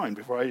this is going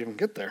before I even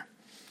get there.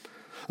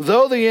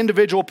 Though the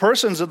individual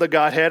persons of the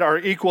Godhead are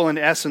equal in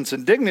essence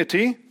and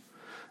dignity,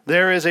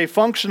 there is a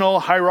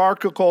functional,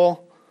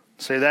 hierarchical,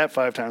 say that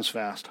 5 times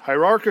fast,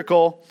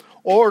 hierarchical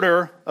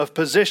order of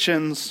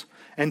positions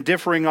and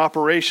differing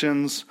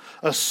operations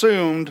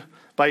assumed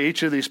by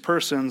each of these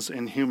persons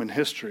in human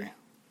history.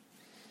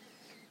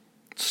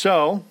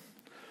 So,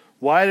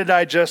 why did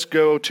I just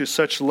go to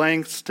such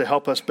lengths to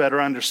help us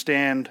better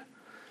understand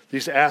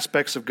these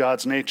aspects of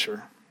God's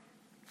nature?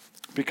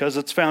 Because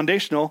it's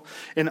foundational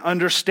in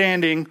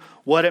understanding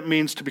what it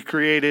means to be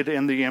created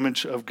in the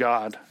image of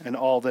God and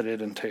all that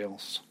it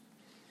entails.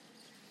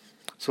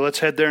 So let's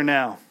head there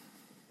now.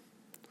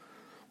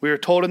 We are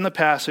told in the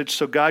passage,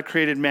 so God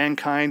created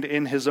mankind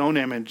in his own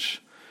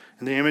image.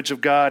 In the image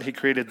of God, he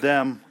created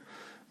them.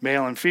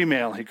 Male and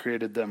female, he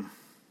created them.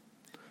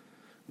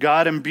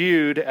 God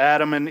imbued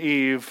Adam and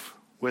Eve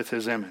with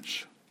his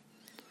image.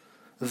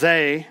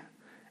 They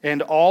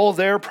and all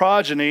their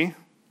progeny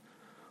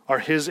are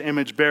his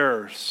image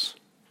bearers.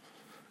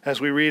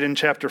 As we read in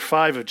chapter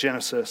 5 of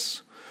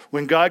Genesis,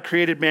 when God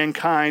created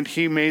mankind,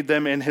 he made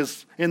them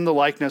in the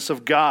likeness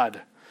of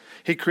God.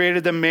 He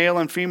created them male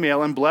and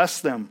female and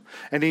blessed them,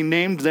 and he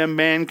named them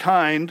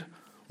mankind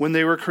when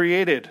they were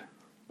created.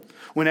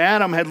 When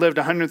Adam had lived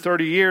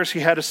 130 years, he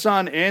had a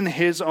son in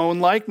his own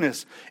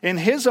likeness, in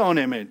his own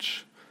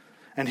image,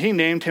 and he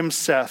named him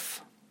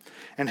Seth,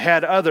 and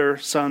had other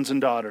sons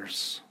and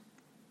daughters.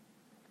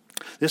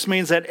 This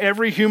means that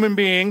every human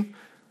being,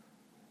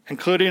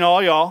 including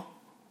all y'all,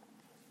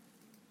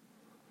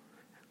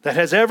 that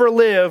has ever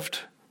lived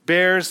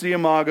bears the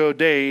imago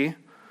Dei,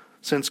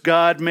 since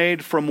God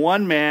made from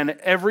one man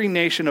every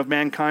nation of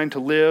mankind to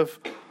live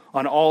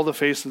on all the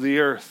face of the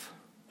earth.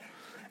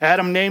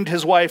 Adam named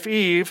his wife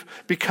Eve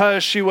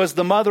because she was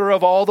the mother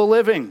of all the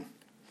living.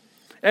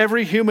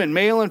 Every human,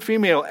 male and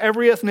female,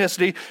 every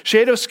ethnicity,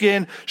 shade of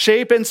skin,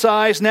 shape and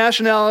size,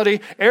 nationality,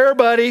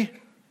 everybody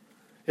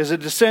is a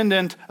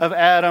descendant of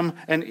Adam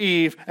and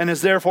Eve and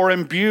is therefore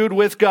imbued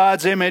with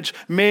God's image,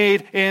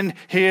 made in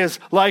his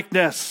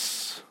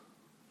likeness.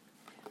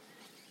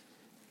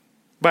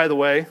 By the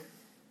way,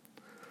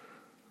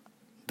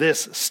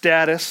 this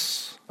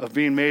status of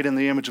being made in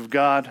the image of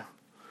God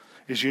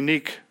is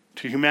unique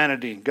to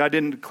humanity. God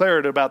didn't declare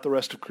it about the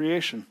rest of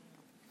creation.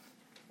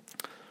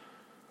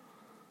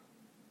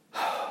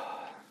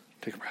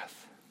 Take a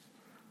breath.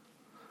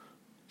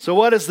 So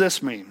what does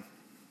this mean?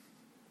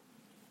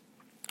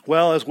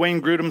 Well, as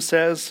Wayne Grudem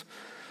says,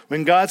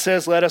 when God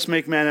says, "Let us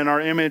make man in our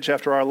image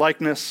after our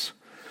likeness,"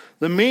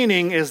 the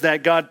meaning is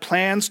that God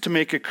plans to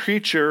make a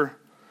creature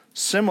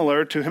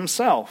similar to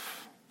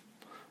himself.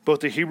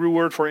 Both the Hebrew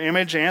word for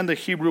image and the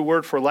Hebrew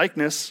word for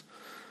likeness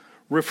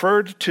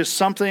referred to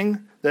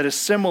something that is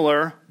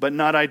similar but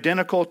not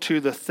identical to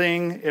the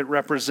thing it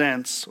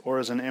represents or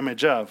is an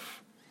image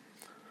of.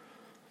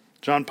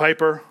 John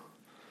Piper,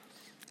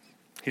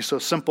 he's so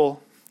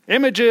simple.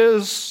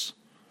 Images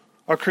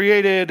are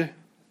created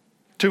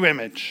to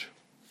image.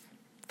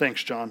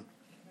 Thanks, John.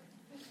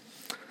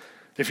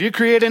 If you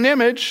create an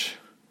image,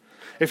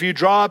 if you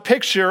draw a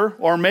picture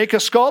or make a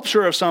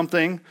sculpture of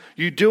something,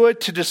 you do it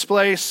to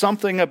display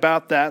something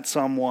about that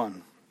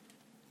someone.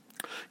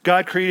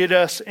 God created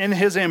us in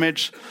his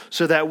image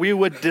so that we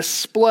would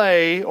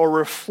display or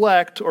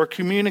reflect or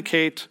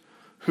communicate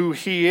who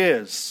he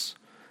is,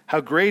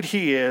 how great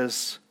he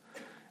is,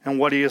 and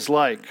what he is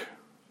like.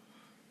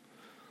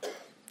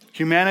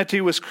 Humanity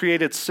was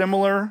created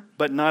similar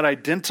but not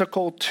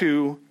identical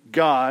to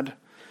God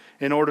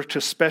in order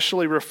to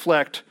specially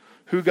reflect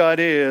who God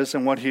is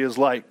and what he is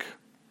like.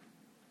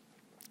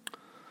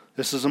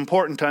 This is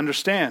important to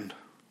understand.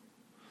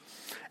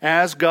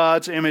 As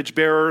God's image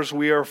bearers,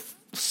 we are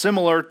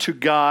similar to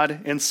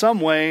God in some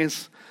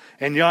ways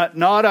and yet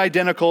not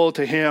identical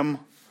to him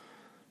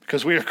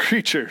because we are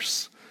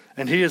creatures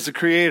and he is the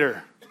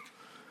creator.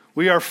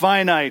 We are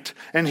finite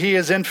and he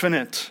is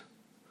infinite.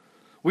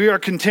 We are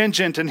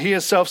contingent and he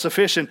is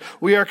self-sufficient.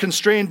 We are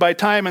constrained by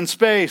time and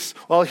space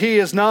while he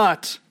is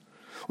not.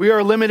 We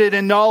are limited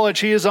in knowledge.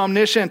 He is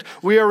omniscient.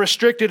 We are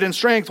restricted in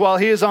strength while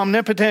he is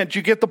omnipotent.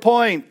 You get the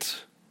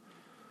point.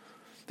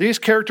 These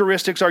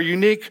characteristics are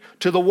unique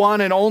to the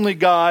one and only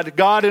God.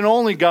 God and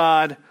only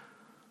God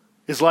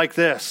is like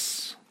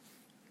this.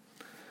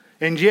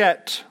 And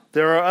yet,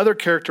 there are other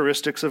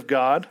characteristics of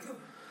God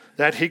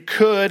that he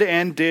could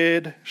and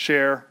did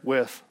share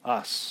with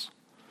us.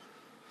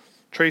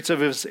 Traits of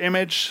his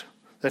image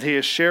that he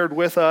has shared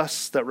with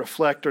us that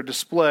reflect or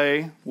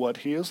display what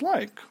he is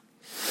like.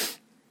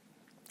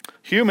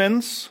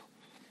 Humans,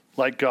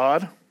 like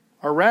God,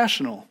 are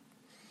rational,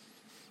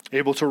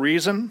 able to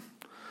reason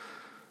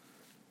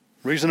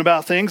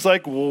about things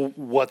like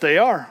what they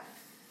are,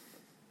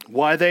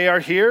 why they are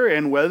here,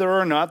 and whether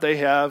or not they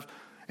have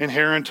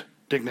inherent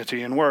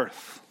dignity and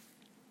worth.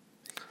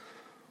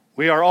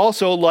 We are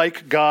also,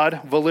 like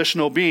God,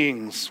 volitional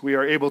beings. We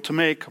are able to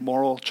make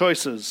moral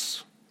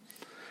choices.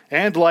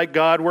 And like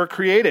God, we're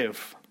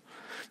creative.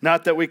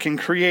 Not that we can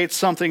create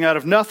something out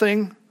of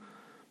nothing,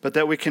 but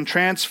that we can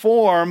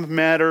transform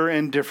matter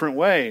in different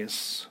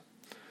ways.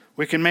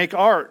 We can make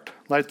art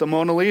like the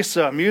Mona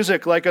Lisa,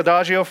 music like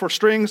Adagio for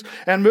strings,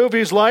 and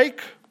movies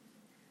like...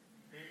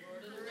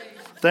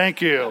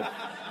 Thank you.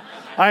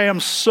 I am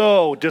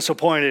so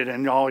disappointed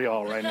in all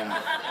y'all right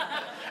now.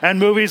 And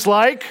movies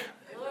like...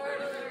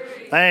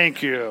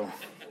 Thank you.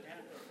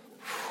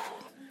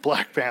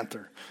 Black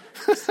Panther.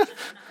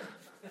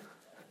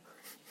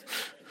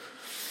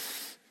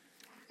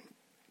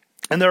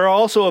 And there are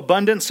also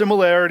abundant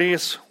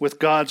similarities with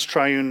God's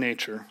triune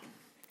nature.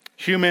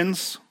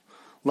 Humans,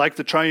 like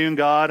the triune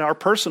God, are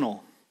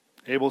personal,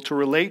 able to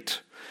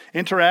relate,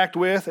 interact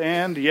with,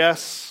 and,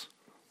 yes,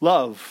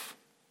 love.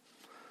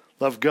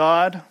 Love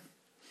God,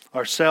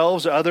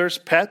 ourselves, others,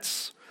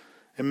 pets,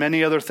 and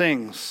many other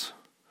things.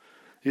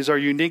 These are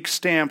unique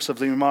stamps of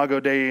the Imago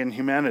Dei in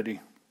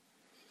humanity.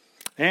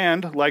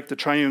 And, like the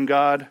triune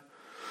God,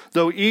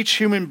 though each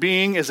human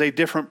being is a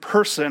different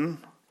person,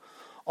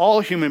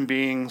 all human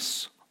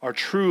beings are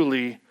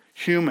truly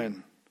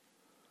human,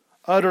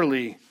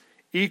 utterly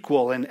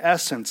equal in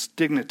essence,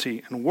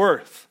 dignity, and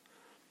worth.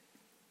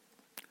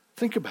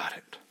 Think about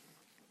it.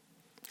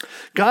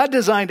 God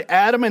designed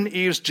Adam and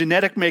Eve's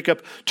genetic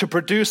makeup to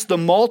produce the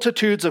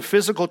multitudes of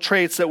physical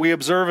traits that we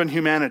observe in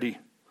humanity,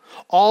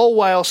 all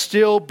while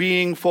still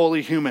being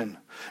fully human.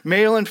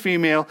 Male and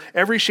female,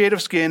 every shade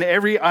of skin,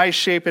 every eye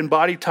shape and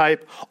body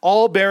type,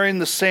 all bearing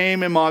the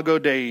same Imago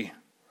Dei.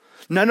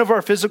 None of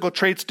our physical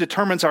traits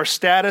determines our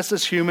status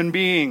as human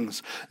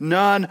beings.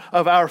 None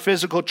of our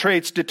physical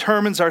traits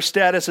determines our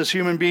status as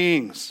human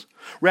beings.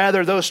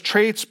 Rather, those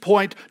traits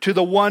point to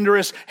the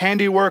wondrous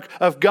handiwork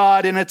of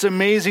God in its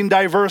amazing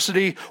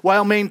diversity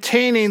while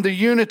maintaining the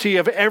unity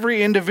of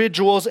every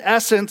individual's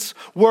essence,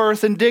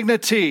 worth, and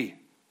dignity.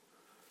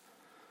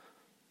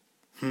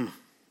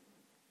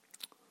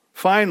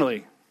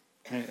 Finally,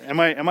 am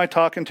I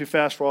talking too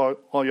fast for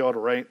all y'all to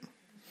write?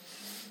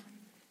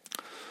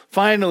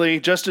 Finally,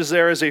 just as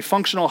there is a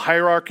functional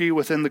hierarchy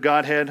within the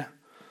Godhead,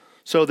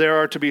 so there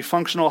are to be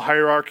functional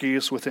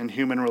hierarchies within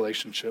human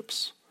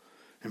relationships.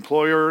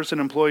 Employers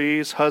and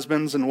employees,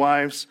 husbands and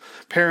wives,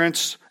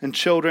 parents and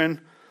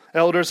children,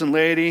 elders and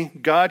laity.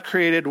 God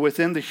created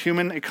within the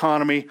human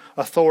economy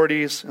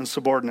authorities and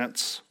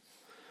subordinates.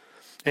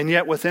 And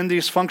yet within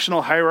these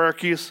functional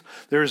hierarchies,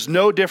 there is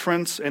no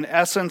difference in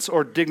essence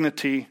or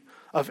dignity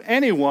of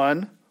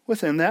anyone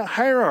within that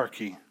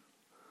hierarchy.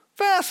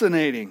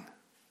 Fascinating.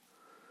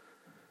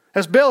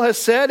 As Bill has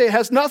said, it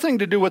has nothing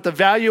to do with the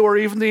value or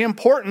even the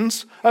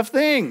importance of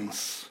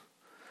things.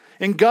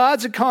 In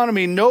God's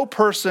economy, no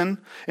person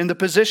in the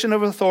position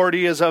of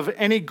authority is of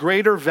any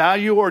greater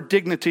value or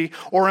dignity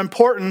or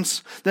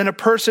importance than a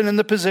person in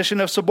the position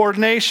of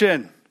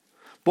subordination.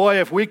 Boy,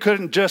 if we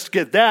couldn't just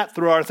get that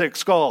through our thick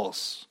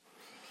skulls.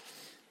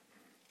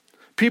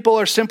 People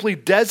are simply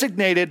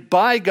designated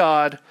by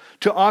God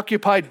to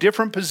occupy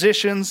different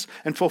positions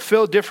and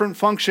fulfill different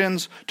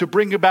functions to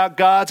bring about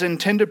God's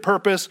intended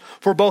purpose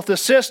for both the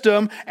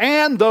system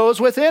and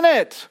those within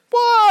it.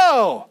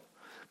 Whoa!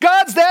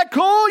 God's that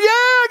cool?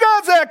 Yeah,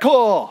 God's that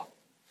cool.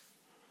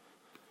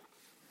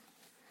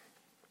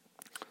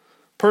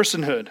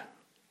 personhood,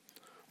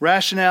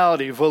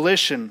 rationality,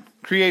 volition,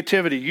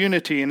 creativity,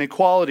 unity, and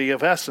equality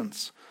of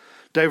essence,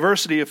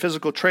 diversity of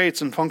physical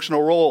traits and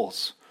functional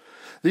roles.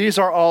 These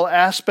are all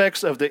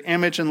aspects of the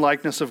image and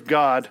likeness of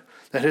God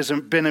that has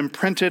been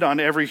imprinted on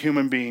every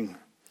human being.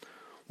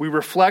 We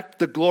reflect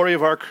the glory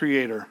of our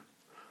Creator.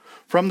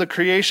 From the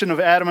creation of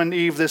Adam and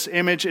Eve, this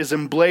image is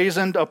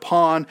emblazoned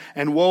upon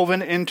and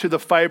woven into the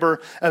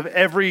fiber of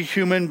every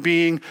human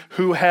being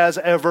who has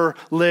ever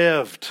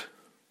lived.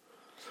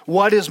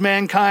 What is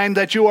mankind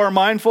that you are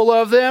mindful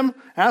of them?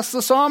 Asked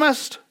the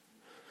psalmist.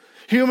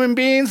 Human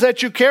beings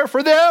that you care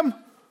for them?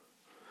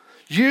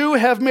 You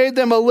have made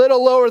them a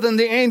little lower than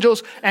the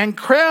angels and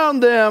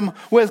crowned them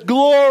with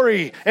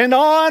glory and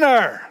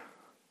honor.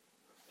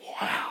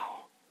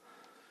 Wow.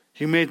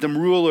 You made them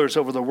rulers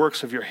over the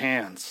works of your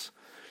hands.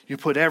 You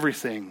put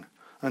everything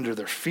under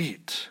their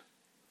feet.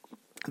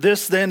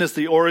 This then is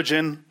the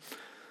origin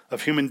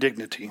of human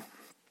dignity.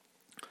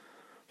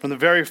 From the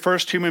very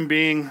first human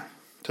being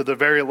to the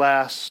very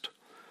last,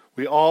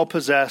 we all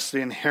possess the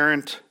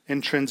inherent,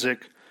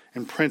 intrinsic,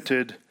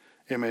 imprinted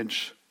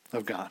image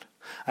of God.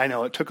 I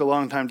know it took a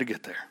long time to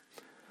get there.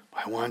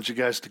 I wanted you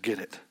guys to get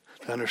it,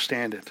 to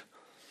understand it,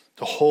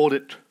 to hold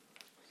it,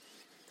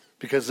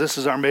 because this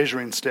is our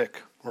measuring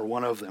stick, or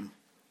one of them.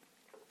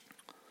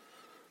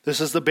 This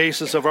is the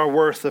basis of our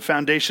worth, the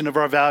foundation of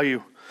our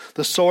value,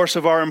 the source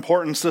of our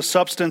importance, the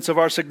substance of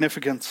our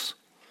significance.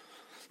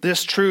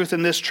 This truth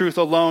and this truth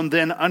alone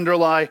then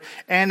underlie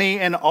any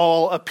and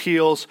all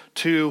appeals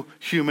to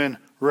human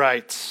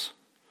rights.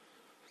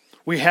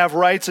 We have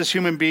rights as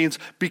human beings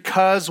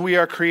because we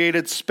are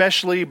created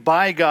specially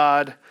by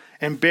God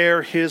and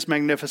bear His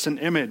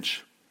magnificent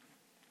image.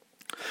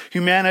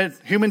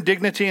 Human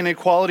dignity and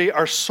equality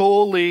are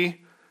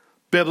solely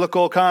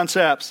biblical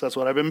concepts. That's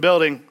what I've been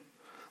building.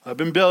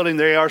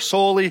 They are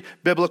solely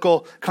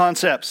biblical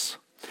concepts.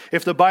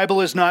 If the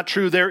Bible is not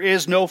true, there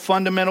is no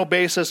fundamental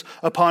basis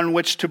upon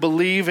which to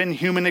believe in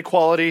human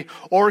equality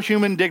or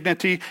human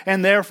dignity,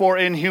 and therefore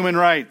in human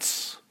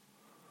rights.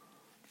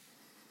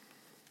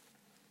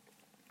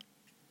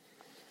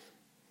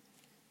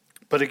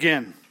 But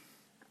again,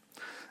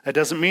 that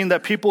doesn't mean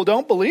that people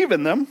don't believe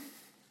in them.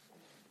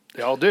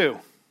 They all do,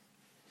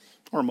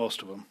 or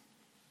most of them.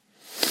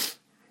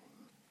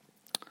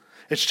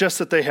 It's just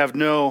that they have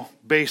no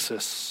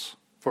basis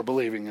for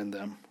believing in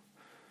them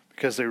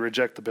because they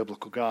reject the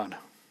biblical God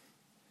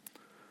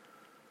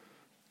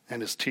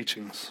and His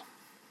teachings.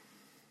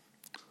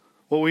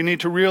 What we need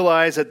to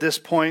realize at this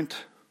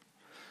point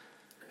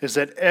is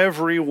that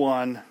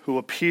everyone who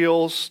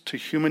appeals to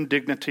human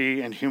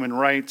dignity and human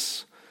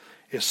rights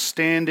is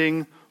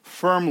standing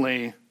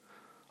firmly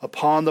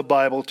upon the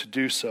Bible to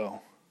do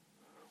so,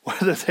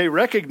 whether they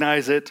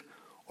recognize it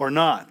or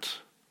not.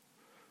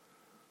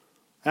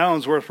 That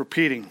one's worth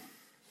repeating.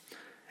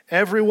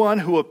 Everyone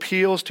who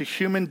appeals to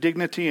human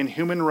dignity and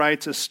human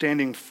rights is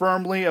standing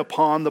firmly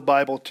upon the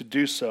Bible to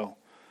do so,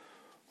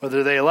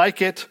 whether they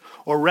like it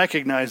or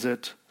recognize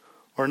it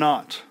or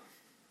not.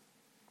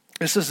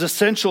 This is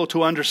essential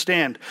to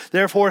understand.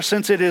 Therefore,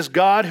 since it is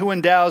God who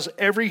endows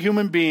every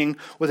human being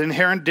with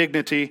inherent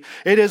dignity,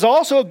 it is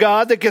also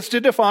God that gets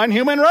to define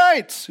human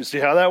rights. You see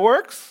how that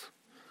works?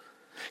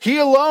 He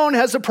alone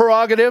has the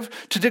prerogative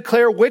to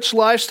declare which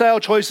lifestyle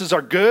choices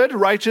are good,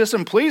 righteous,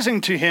 and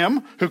pleasing to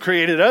Him who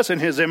created us in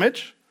His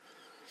image,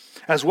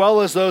 as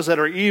well as those that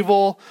are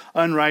evil,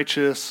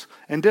 unrighteous,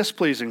 and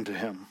displeasing to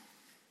Him.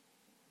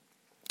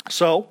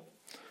 So,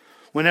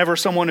 whenever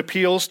someone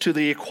appeals to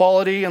the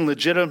equality and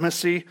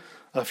legitimacy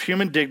of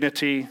human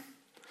dignity,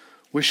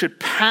 we should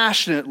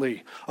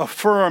passionately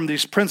affirm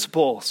these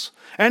principles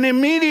and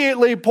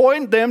immediately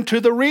point them to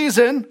the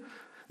reason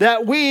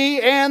that we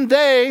and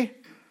they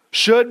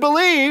should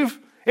believe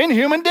in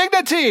human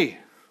dignity.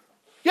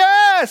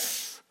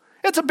 Yes,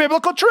 it's a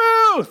biblical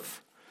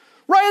truth.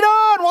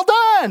 Right on, well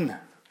done.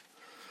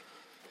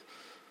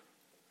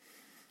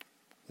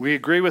 We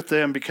agree with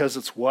them because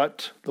it's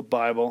what the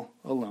Bible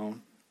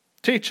alone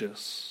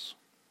teaches.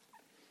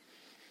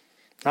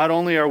 Not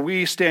only are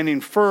we standing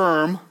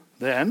firm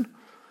then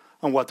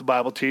on what the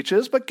Bible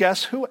teaches, but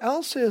guess who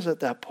else is at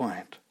that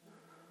point?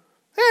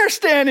 They're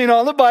standing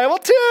on the Bible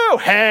too.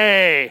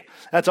 Hey,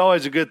 that's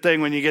always a good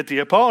thing when you get the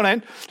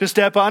opponent to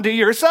step onto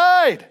your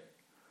side.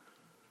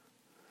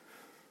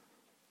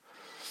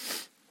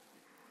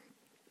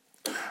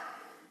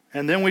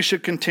 And then we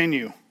should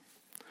continue,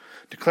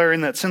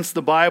 declaring that since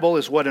the Bible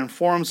is what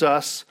informs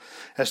us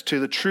as to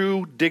the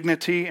true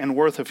dignity and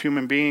worth of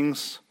human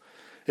beings,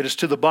 it is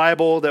to the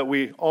Bible that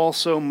we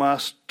also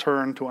must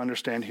turn to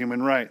understand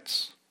human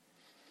rights.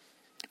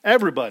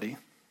 Everybody,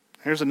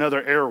 here's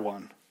another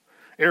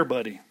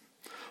everybody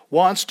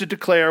wants to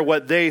declare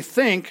what they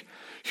think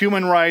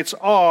human rights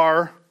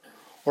are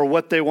or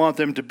what they want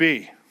them to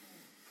be.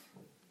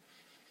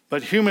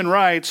 But human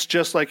rights,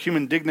 just like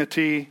human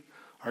dignity,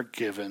 are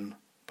given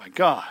by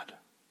God,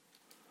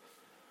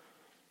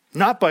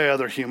 not by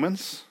other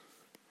humans.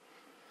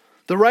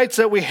 The rights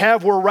that we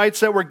have were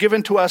rights that were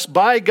given to us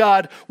by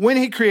God when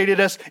He created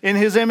us in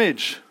His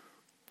image.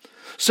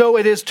 So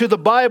it is to the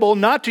Bible,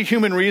 not to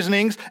human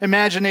reasonings,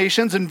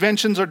 imaginations,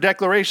 inventions, or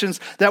declarations,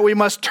 that we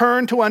must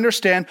turn to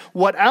understand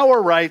what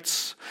our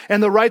rights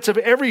and the rights of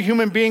every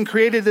human being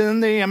created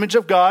in the image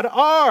of God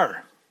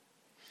are.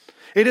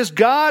 It is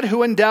God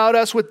who endowed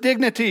us with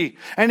dignity,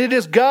 and it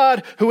is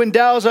God who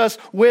endows us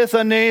with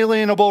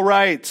unalienable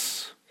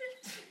rights.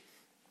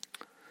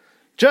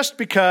 Just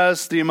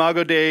because the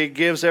Imago Dei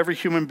gives every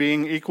human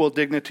being equal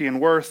dignity and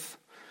worth,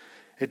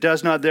 it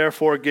does not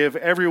therefore give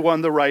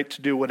everyone the right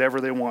to do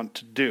whatever they want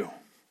to do.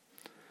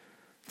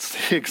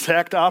 It's the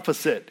exact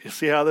opposite. You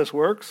see how this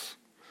works?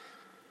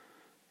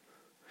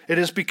 It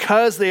is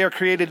because they are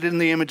created in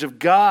the image of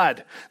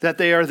God that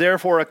they are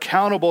therefore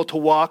accountable to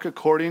walk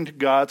according to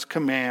God's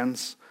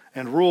commands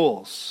and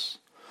rules.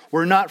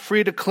 We're not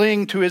free to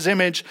cling to his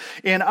image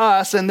in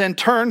us and then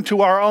turn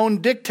to our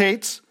own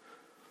dictates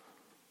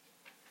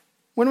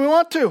when we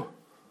want to.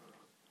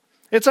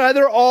 It's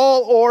either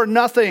all or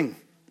nothing.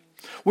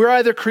 We're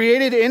either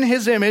created in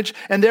his image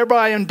and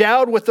thereby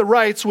endowed with the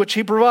rights which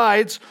he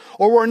provides,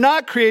 or we're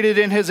not created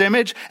in his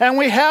image and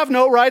we have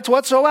no rights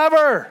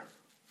whatsoever.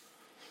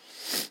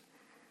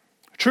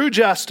 True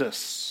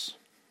justice,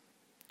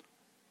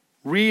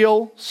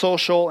 real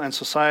social and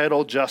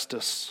societal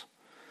justice,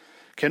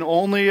 can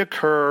only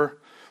occur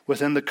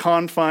within the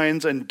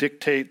confines and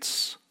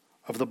dictates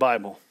of the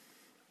Bible.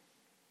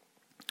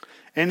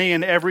 Any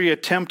and every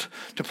attempt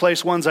to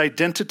place one's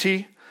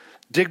identity,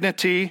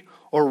 dignity,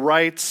 or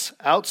rights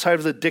outside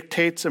of the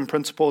dictates and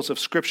principles of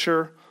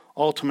Scripture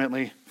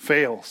ultimately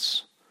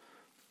fails,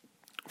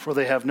 for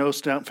they have no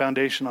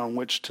foundation on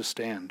which to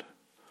stand.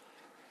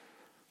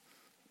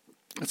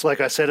 It's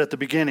like I said at the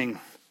beginning,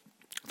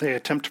 they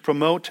attempt to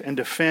promote and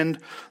defend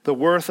the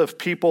worth of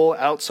people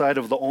outside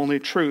of the only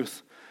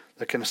truth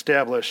that can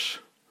establish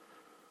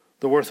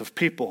the worth of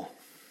people.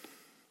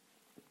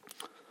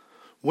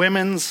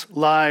 Women's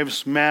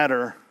lives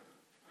matter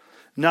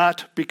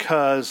not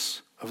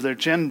because of their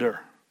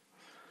gender,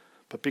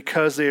 but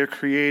because they are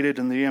created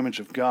in the image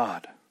of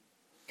God.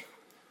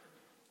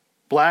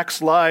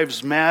 Blacks'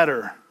 lives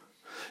matter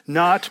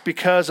not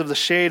because of the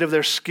shade of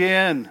their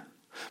skin,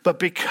 but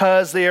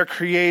because they are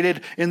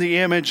created in the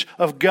image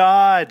of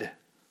God.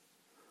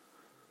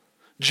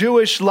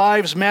 Jewish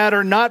lives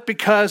matter not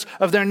because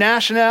of their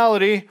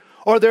nationality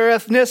or their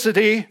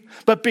ethnicity,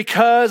 but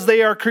because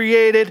they are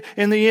created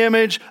in the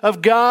image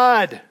of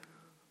God.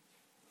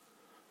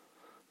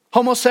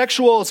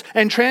 Homosexuals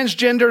and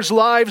transgenders'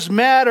 lives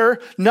matter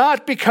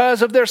not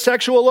because of their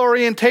sexual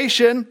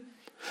orientation,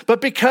 but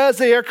because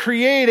they are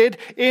created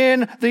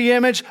in the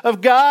image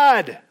of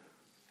God.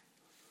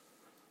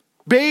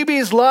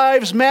 Babies'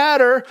 lives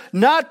matter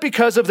not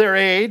because of their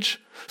age,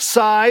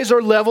 size,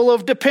 or level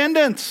of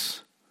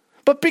dependence,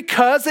 but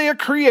because they are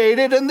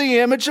created in the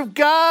image of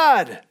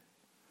God.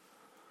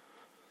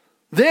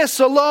 This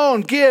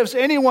alone gives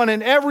anyone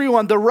and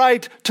everyone the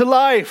right to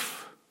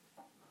life.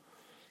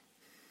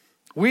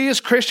 We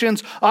as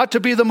Christians ought to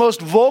be the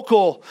most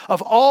vocal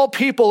of all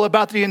people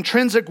about the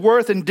intrinsic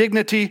worth and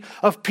dignity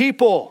of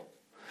people,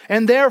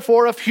 and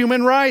therefore of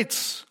human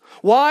rights.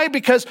 Why?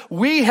 Because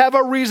we have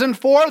a reason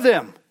for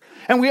them.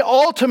 And we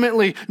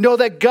ultimately know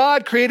that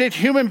God created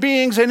human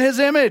beings in his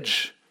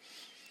image.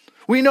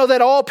 We know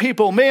that all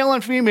people, male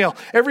and female,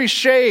 every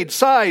shade,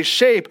 size,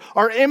 shape,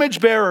 are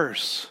image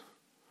bearers,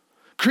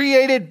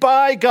 created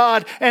by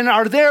God and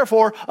are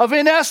therefore of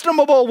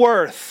inestimable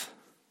worth.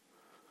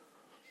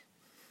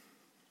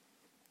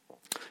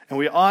 And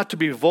we ought to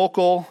be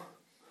vocal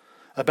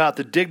about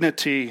the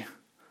dignity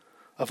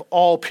of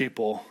all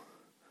people,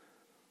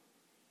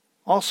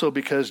 also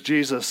because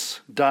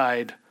Jesus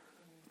died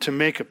to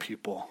make a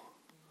people,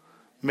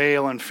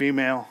 male and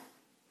female,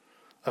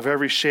 of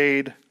every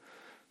shade,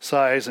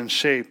 size, and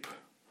shape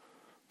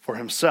for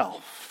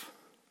himself.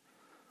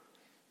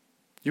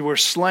 You were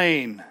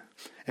slain,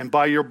 and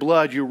by your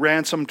blood you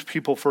ransomed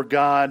people for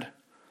God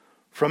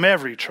from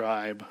every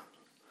tribe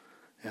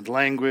and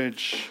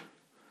language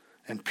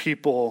and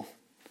people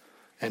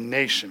and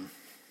nation.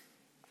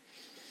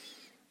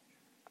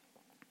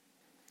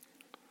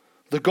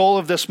 The goal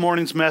of this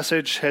morning's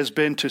message has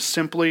been to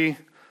simply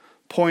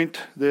point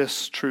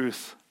this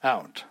truth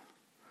out.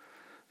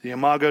 The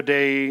Imago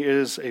Dei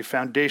is a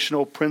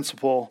foundational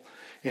principle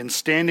in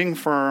standing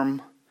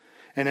firm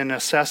and in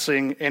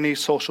assessing any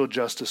social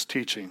justice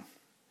teaching.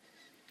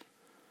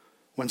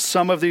 When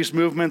some of these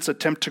movements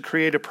attempt to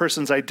create a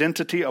person's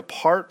identity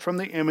apart from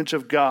the image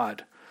of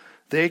God,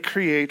 they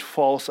create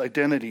false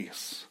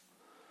identities.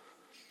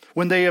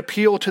 When they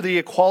appeal to the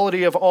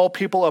equality of all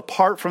people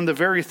apart from the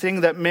very thing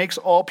that makes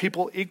all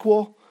people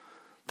equal,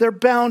 they're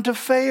bound to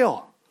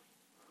fail.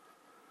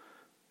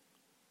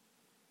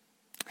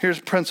 Here's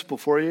a principle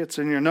for you. It's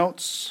in your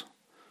notes.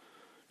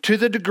 To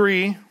the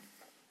degree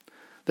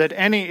that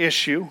any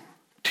issue,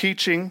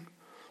 teaching,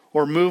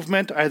 or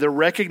movement either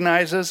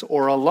recognizes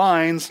or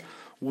aligns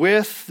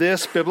with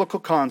this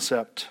biblical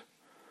concept,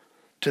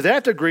 to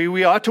that degree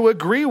we ought to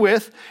agree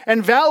with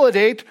and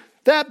validate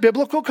that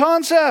biblical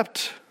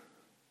concept.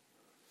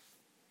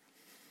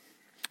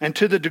 And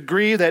to the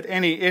degree that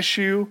any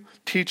issue,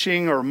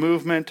 teaching, or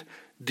movement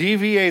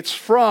deviates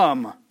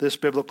from this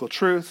biblical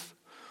truth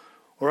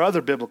or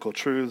other biblical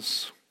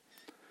truths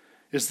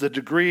is the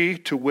degree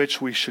to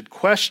which we should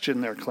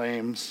question their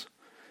claims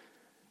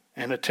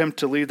and attempt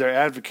to lead their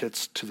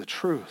advocates to the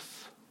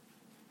truth.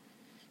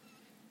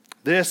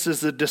 This is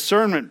the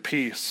discernment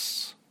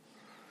piece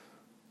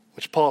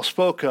which Paul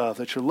spoke of,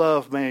 that your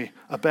love may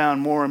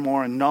abound more and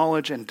more in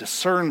knowledge and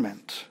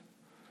discernment,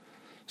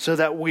 so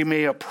that we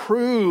may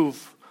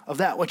approve of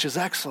that which is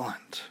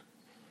excellent.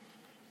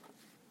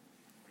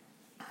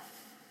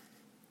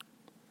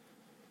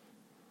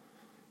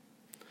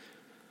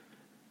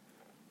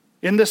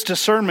 In this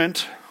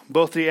discernment,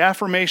 both the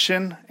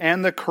affirmation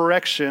and the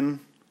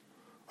correction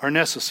are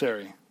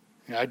necessary.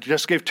 I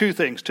just gave two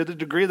things. To the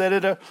degree that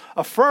it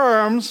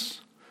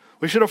affirms,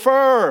 we should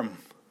affirm.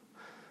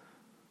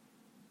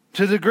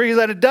 To the degree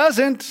that it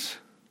doesn't,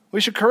 we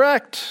should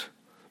correct.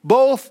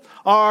 Both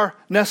are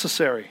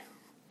necessary.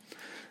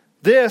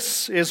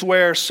 This is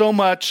where so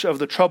much of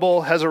the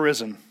trouble has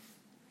arisen.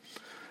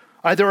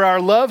 Either our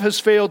love has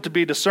failed to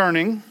be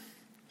discerning,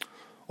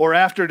 or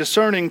after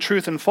discerning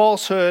truth and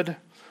falsehood,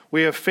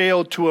 we have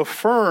failed to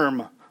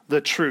affirm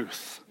the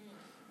truth,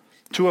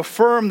 to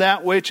affirm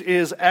that which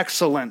is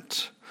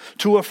excellent,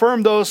 to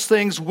affirm those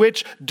things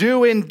which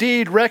do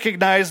indeed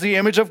recognize the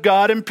image of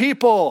God in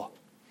people.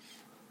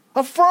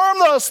 Affirm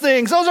those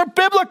things. Those are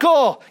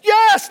biblical.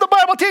 Yes, the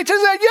Bible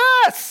teaches it.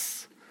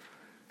 Yes.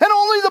 And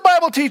only the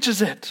Bible teaches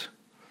it.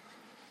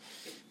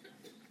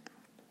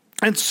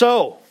 And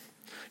so,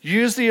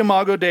 use the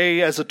Imago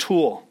Dei as a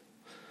tool,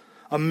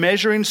 a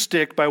measuring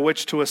stick by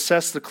which to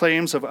assess the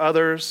claims of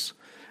others,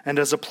 and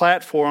as a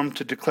platform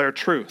to declare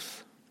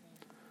truth.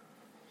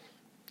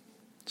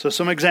 So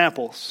some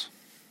examples.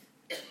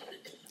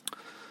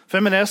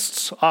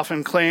 Feminists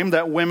often claim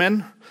that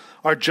women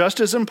are just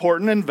as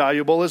important and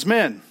valuable as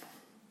men.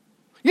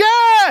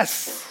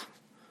 Yes!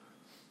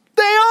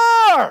 They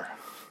are!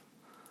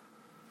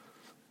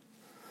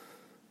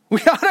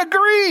 We ought to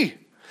agree.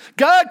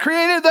 God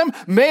created them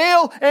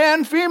male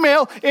and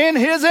female in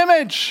His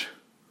image.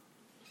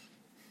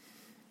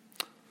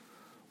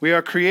 We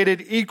are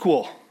created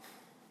equal,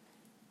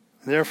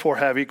 therefore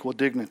have equal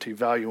dignity,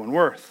 value, and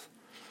worth.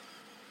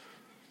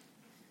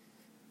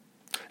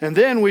 And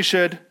then we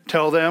should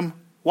tell them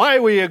why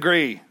we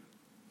agree.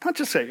 Not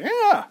just say,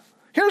 yeah,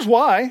 here's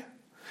why.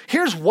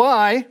 Here's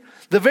why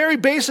the very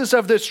basis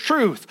of this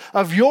truth,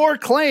 of your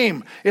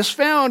claim, is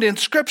found in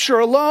Scripture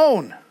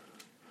alone.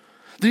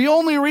 The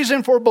only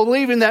reason for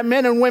believing that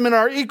men and women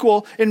are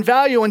equal in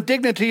value and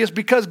dignity is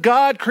because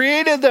God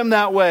created them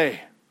that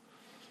way.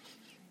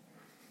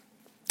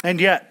 And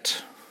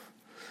yet,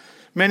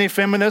 many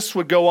feminists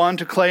would go on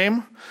to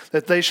claim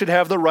that they should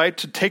have the right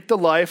to take the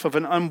life of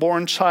an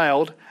unborn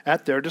child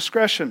at their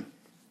discretion,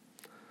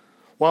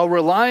 while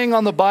relying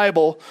on the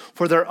Bible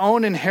for their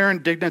own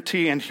inherent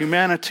dignity and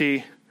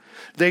humanity.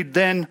 They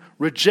then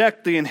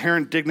reject the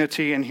inherent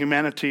dignity and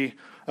humanity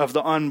of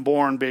the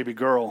unborn baby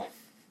girl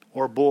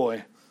or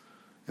boy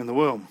in the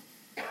womb.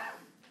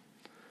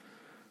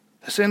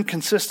 This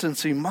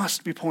inconsistency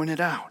must be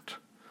pointed out.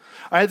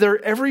 Either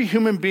every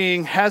human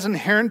being has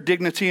inherent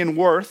dignity and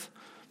worth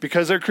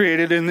because they're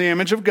created in the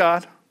image of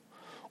God,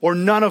 or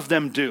none of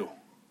them do,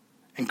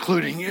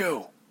 including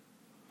you.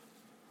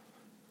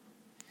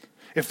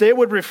 If they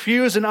would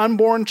refuse an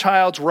unborn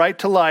child's right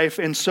to life,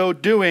 in so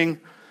doing,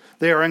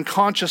 they are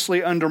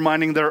unconsciously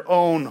undermining their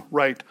own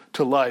right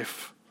to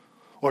life,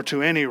 or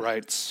to any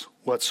rights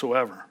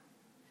whatsoever.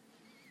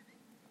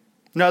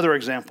 Another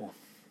example.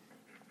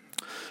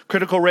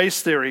 Critical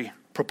race theory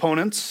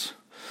proponents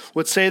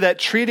would say that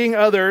treating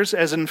others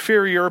as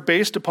inferior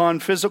based upon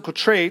physical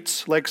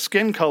traits like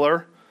skin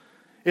color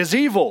is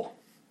evil.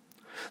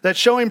 That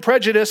showing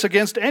prejudice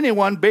against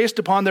anyone based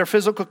upon their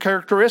physical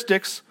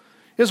characteristics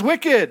is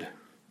wicked.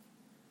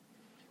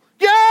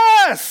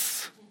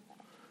 Yes!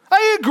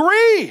 I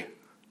agree.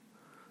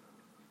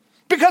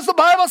 Because the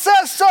Bible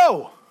says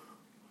so.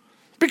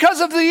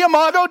 Because of the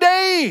Imago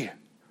Dei.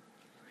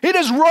 It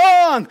is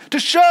wrong to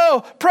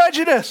show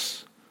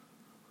prejudice.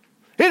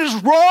 It is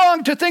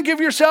wrong to think of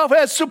yourself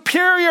as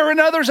superior and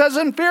others as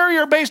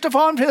inferior based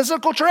upon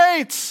physical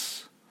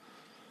traits.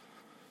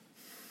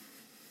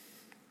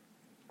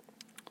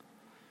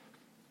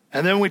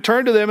 And then we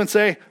turn to them and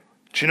say,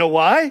 do you know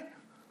why?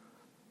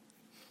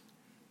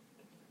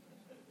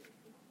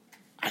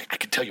 I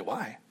can tell you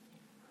why.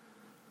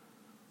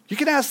 You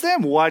can ask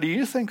them, why do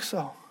you think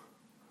so?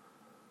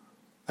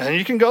 And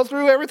you can go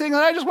through everything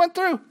that I just went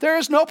through. There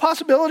is no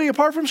possibility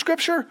apart from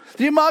Scripture.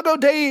 The Imago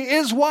Dei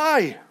is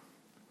why.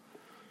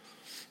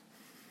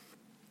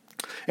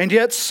 And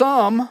yet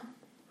some,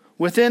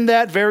 within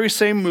that very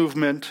same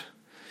movement,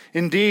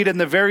 indeed in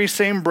the very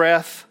same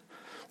breath,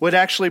 would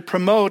actually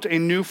promote a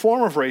new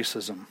form of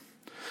racism,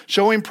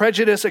 showing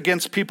prejudice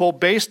against people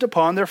based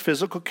upon their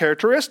physical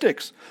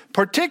characteristics,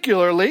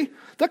 particularly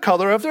the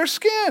color of their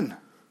skin.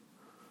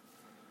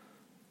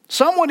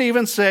 Some would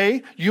even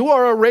say you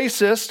are a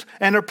racist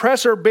and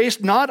oppressor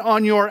based not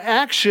on your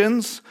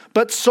actions,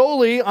 but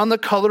solely on the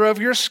color of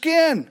your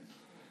skin,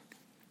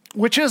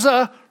 which is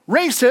a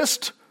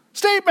racist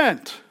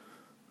statement.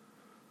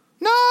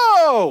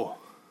 No!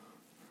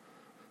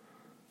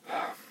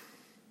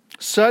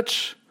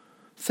 Such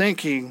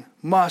thinking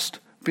must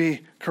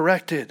be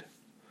corrected.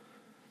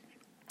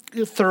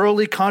 It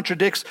thoroughly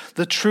contradicts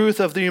the truth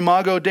of the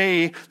Imago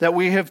Dei that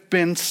we have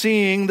been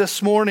seeing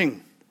this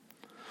morning.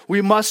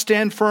 We must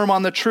stand firm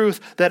on the truth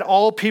that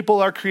all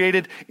people are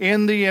created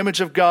in the image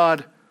of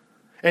God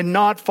and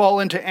not fall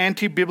into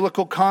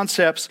anti-biblical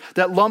concepts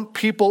that lump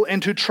people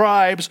into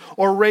tribes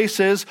or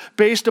races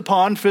based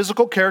upon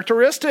physical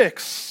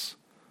characteristics.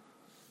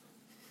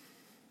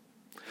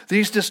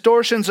 These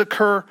distortions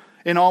occur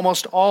in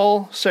almost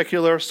all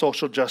secular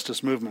social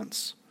justice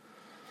movements.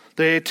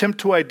 They attempt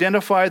to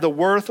identify the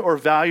worth or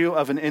value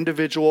of an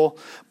individual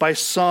by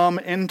some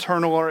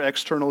internal or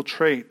external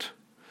trait,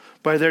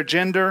 by their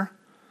gender,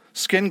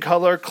 skin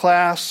color,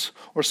 class,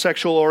 or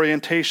sexual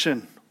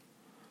orientation.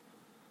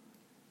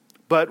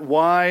 But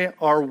why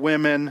are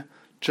women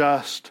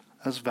just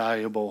as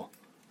valuable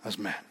as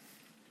men?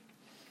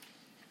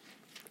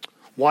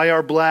 Why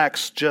are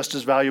blacks just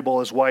as valuable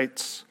as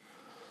whites?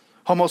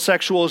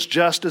 Homosexuals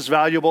just as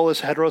valuable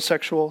as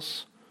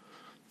heterosexuals?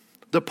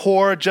 The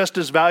poor just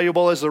as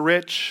valuable as the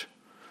rich?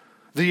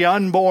 The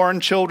unborn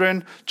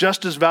children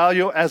just as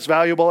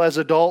valuable as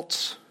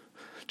adults?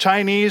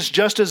 Chinese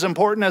just as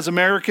important as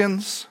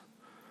Americans?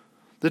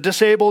 The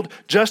disabled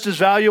just as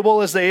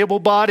valuable as the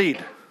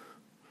able-bodied?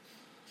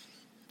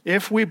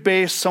 If we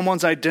base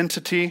someone's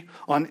identity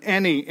on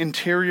any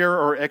interior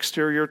or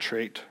exterior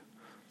trait,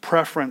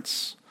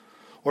 preference,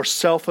 or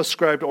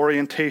self-ascribed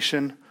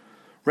orientation,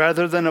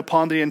 rather than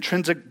upon the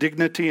intrinsic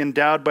dignity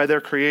endowed by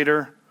their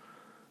Creator,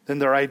 then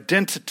their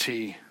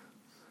identity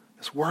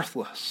is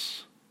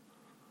worthless.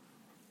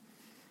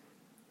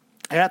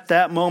 At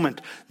that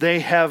moment,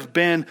 they have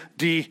been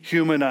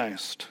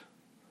dehumanized.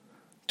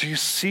 Do you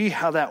see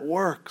how that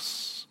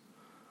works?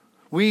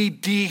 We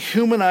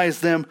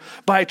dehumanize them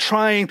by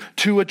trying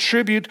to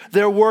attribute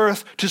their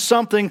worth to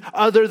something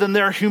other than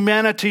their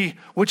humanity,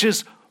 which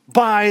is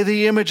by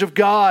the image of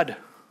God.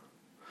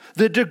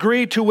 The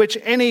degree to which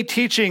any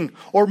teaching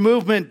or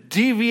movement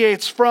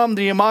deviates from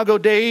the Imago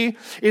Dei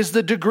is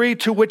the degree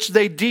to which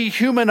they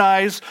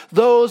dehumanize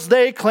those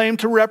they claim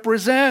to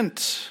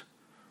represent.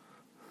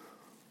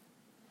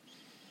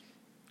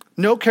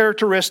 No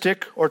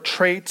characteristic or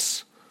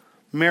traits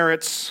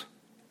merits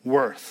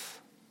worth.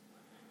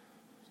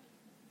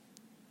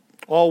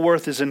 All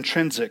worth is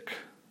intrinsic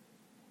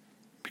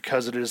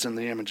because it is in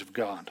the image of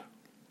God.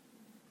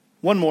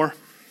 One more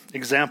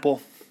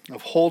example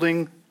of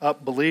holding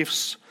up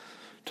beliefs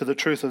to the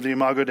truth of the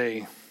Imago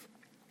Dei.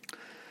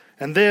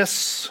 And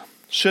this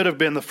should have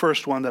been the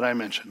first one that I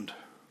mentioned.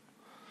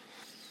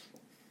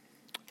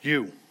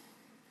 You.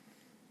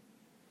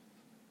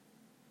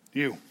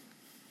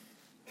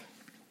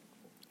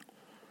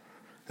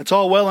 It's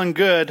all well and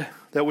good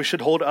that we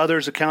should hold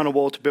others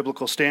accountable to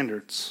biblical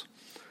standards.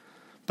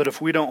 But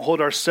if we don't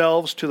hold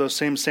ourselves to those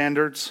same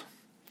standards,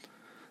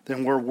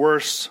 then we're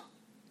worse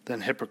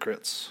than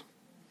hypocrites.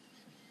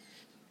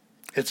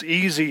 It's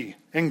easy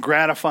and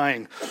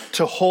gratifying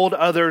to hold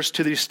others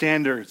to these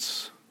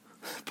standards,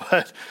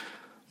 but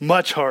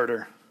much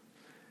harder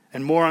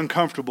and more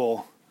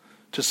uncomfortable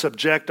to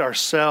subject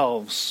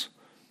ourselves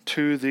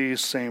to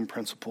these same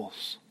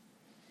principles.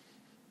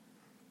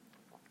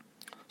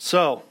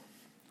 So,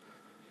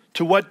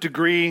 to what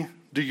degree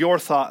do your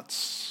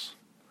thoughts,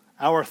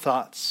 our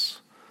thoughts,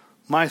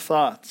 my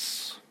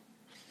thoughts,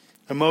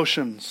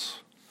 emotions,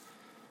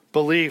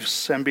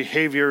 beliefs, and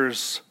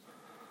behaviors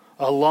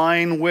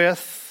align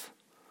with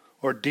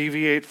or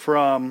deviate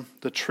from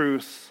the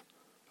truth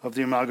of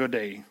the Imago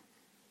Dei?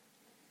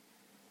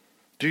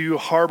 Do you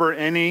harbor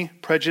any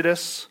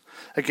prejudice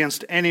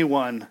against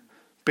anyone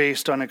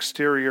based on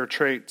exterior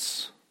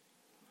traits?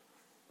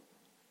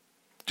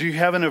 Do you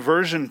have an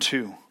aversion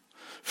to,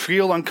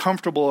 feel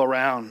uncomfortable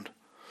around,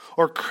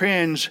 or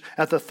cringe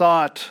at the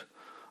thought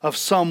of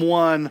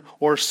someone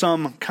or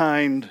some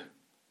kind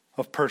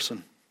of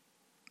person?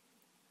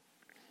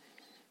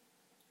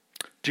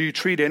 Do you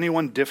treat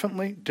anyone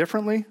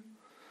differently?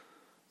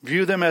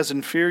 View them as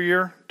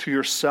inferior to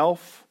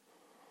yourself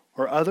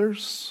or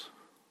others?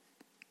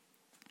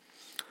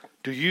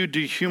 Do you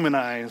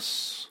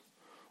dehumanize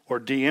or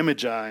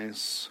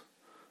de-imagize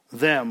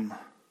them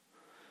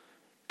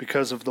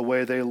because of the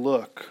way they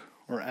look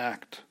or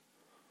act?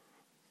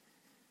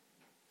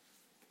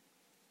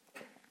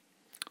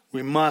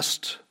 We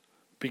must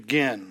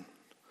begin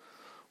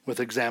with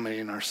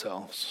examining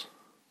ourselves,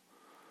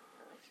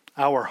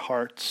 our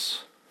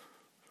hearts,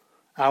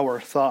 our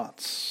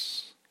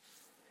thoughts.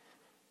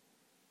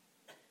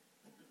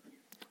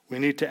 We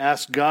need to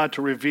ask God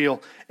to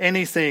reveal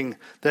anything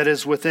that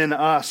is within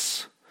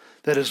us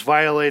that is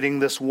violating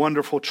this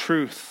wonderful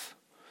truth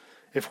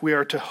if we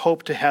are to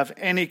hope to have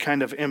any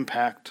kind of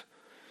impact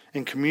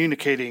in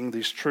communicating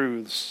these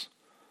truths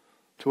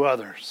to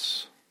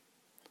others.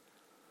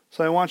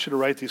 So I want you to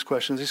write these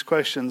questions. These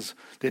questions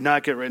did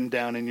not get written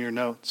down in your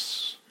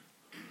notes.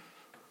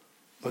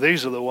 But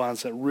these are the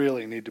ones that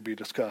really need to be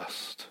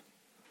discussed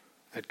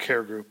at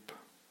Care Group.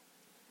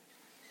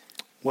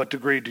 What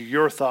degree do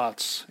your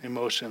thoughts,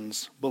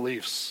 emotions,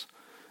 beliefs,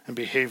 and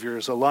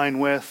behaviors align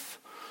with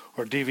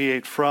or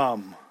deviate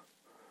from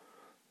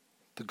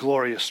the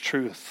glorious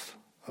truth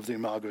of the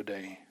Imago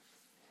Dei?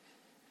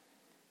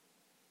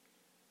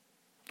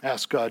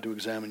 Ask God to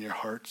examine your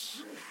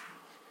hearts.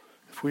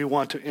 If we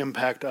want to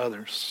impact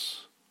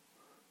others,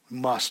 we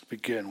must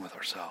begin with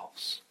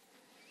ourselves.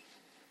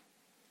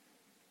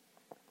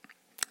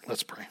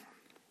 Let's pray.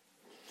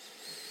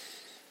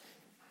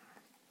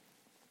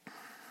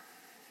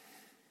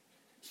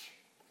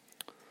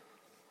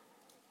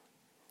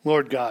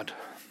 Lord God,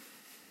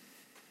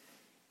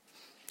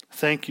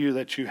 thank you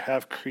that you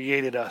have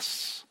created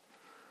us,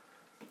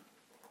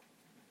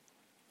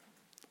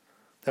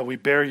 that we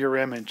bear your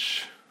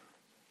image,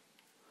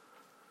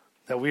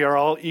 that we are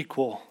all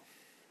equal,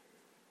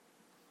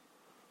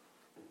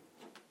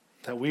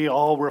 that we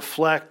all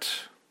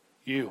reflect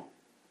you.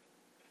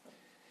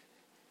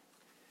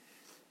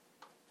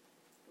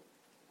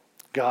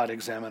 God,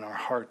 examine our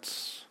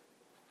hearts.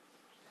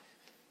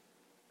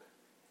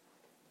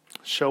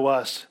 Show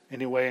us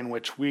any way in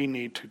which we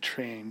need to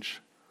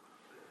change,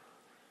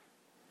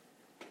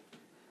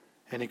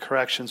 any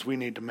corrections we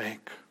need to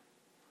make,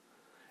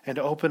 and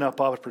open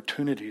up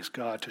opportunities,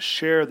 God, to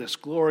share this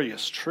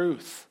glorious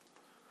truth,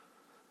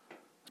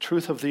 the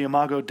truth of the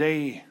Imago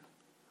Dei,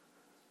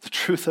 the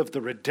truth of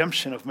the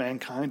redemption of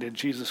mankind in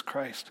Jesus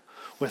Christ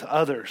with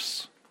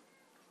others.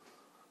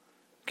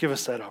 Give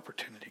us that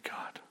opportunity,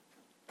 God.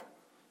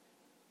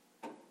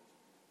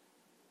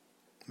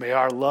 May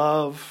our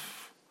love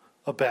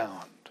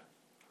abound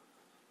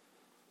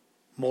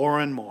more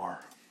and more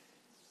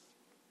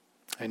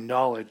in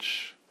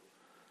knowledge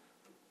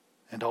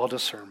and all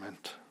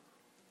discernment,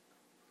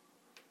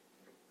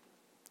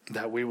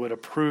 that we would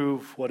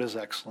approve what is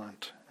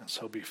excellent and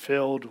so be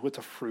filled with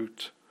the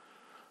fruit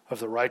of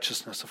the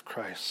righteousness of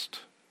Christ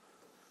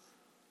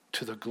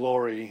to the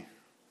glory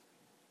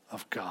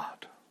of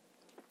God.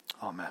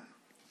 Amen.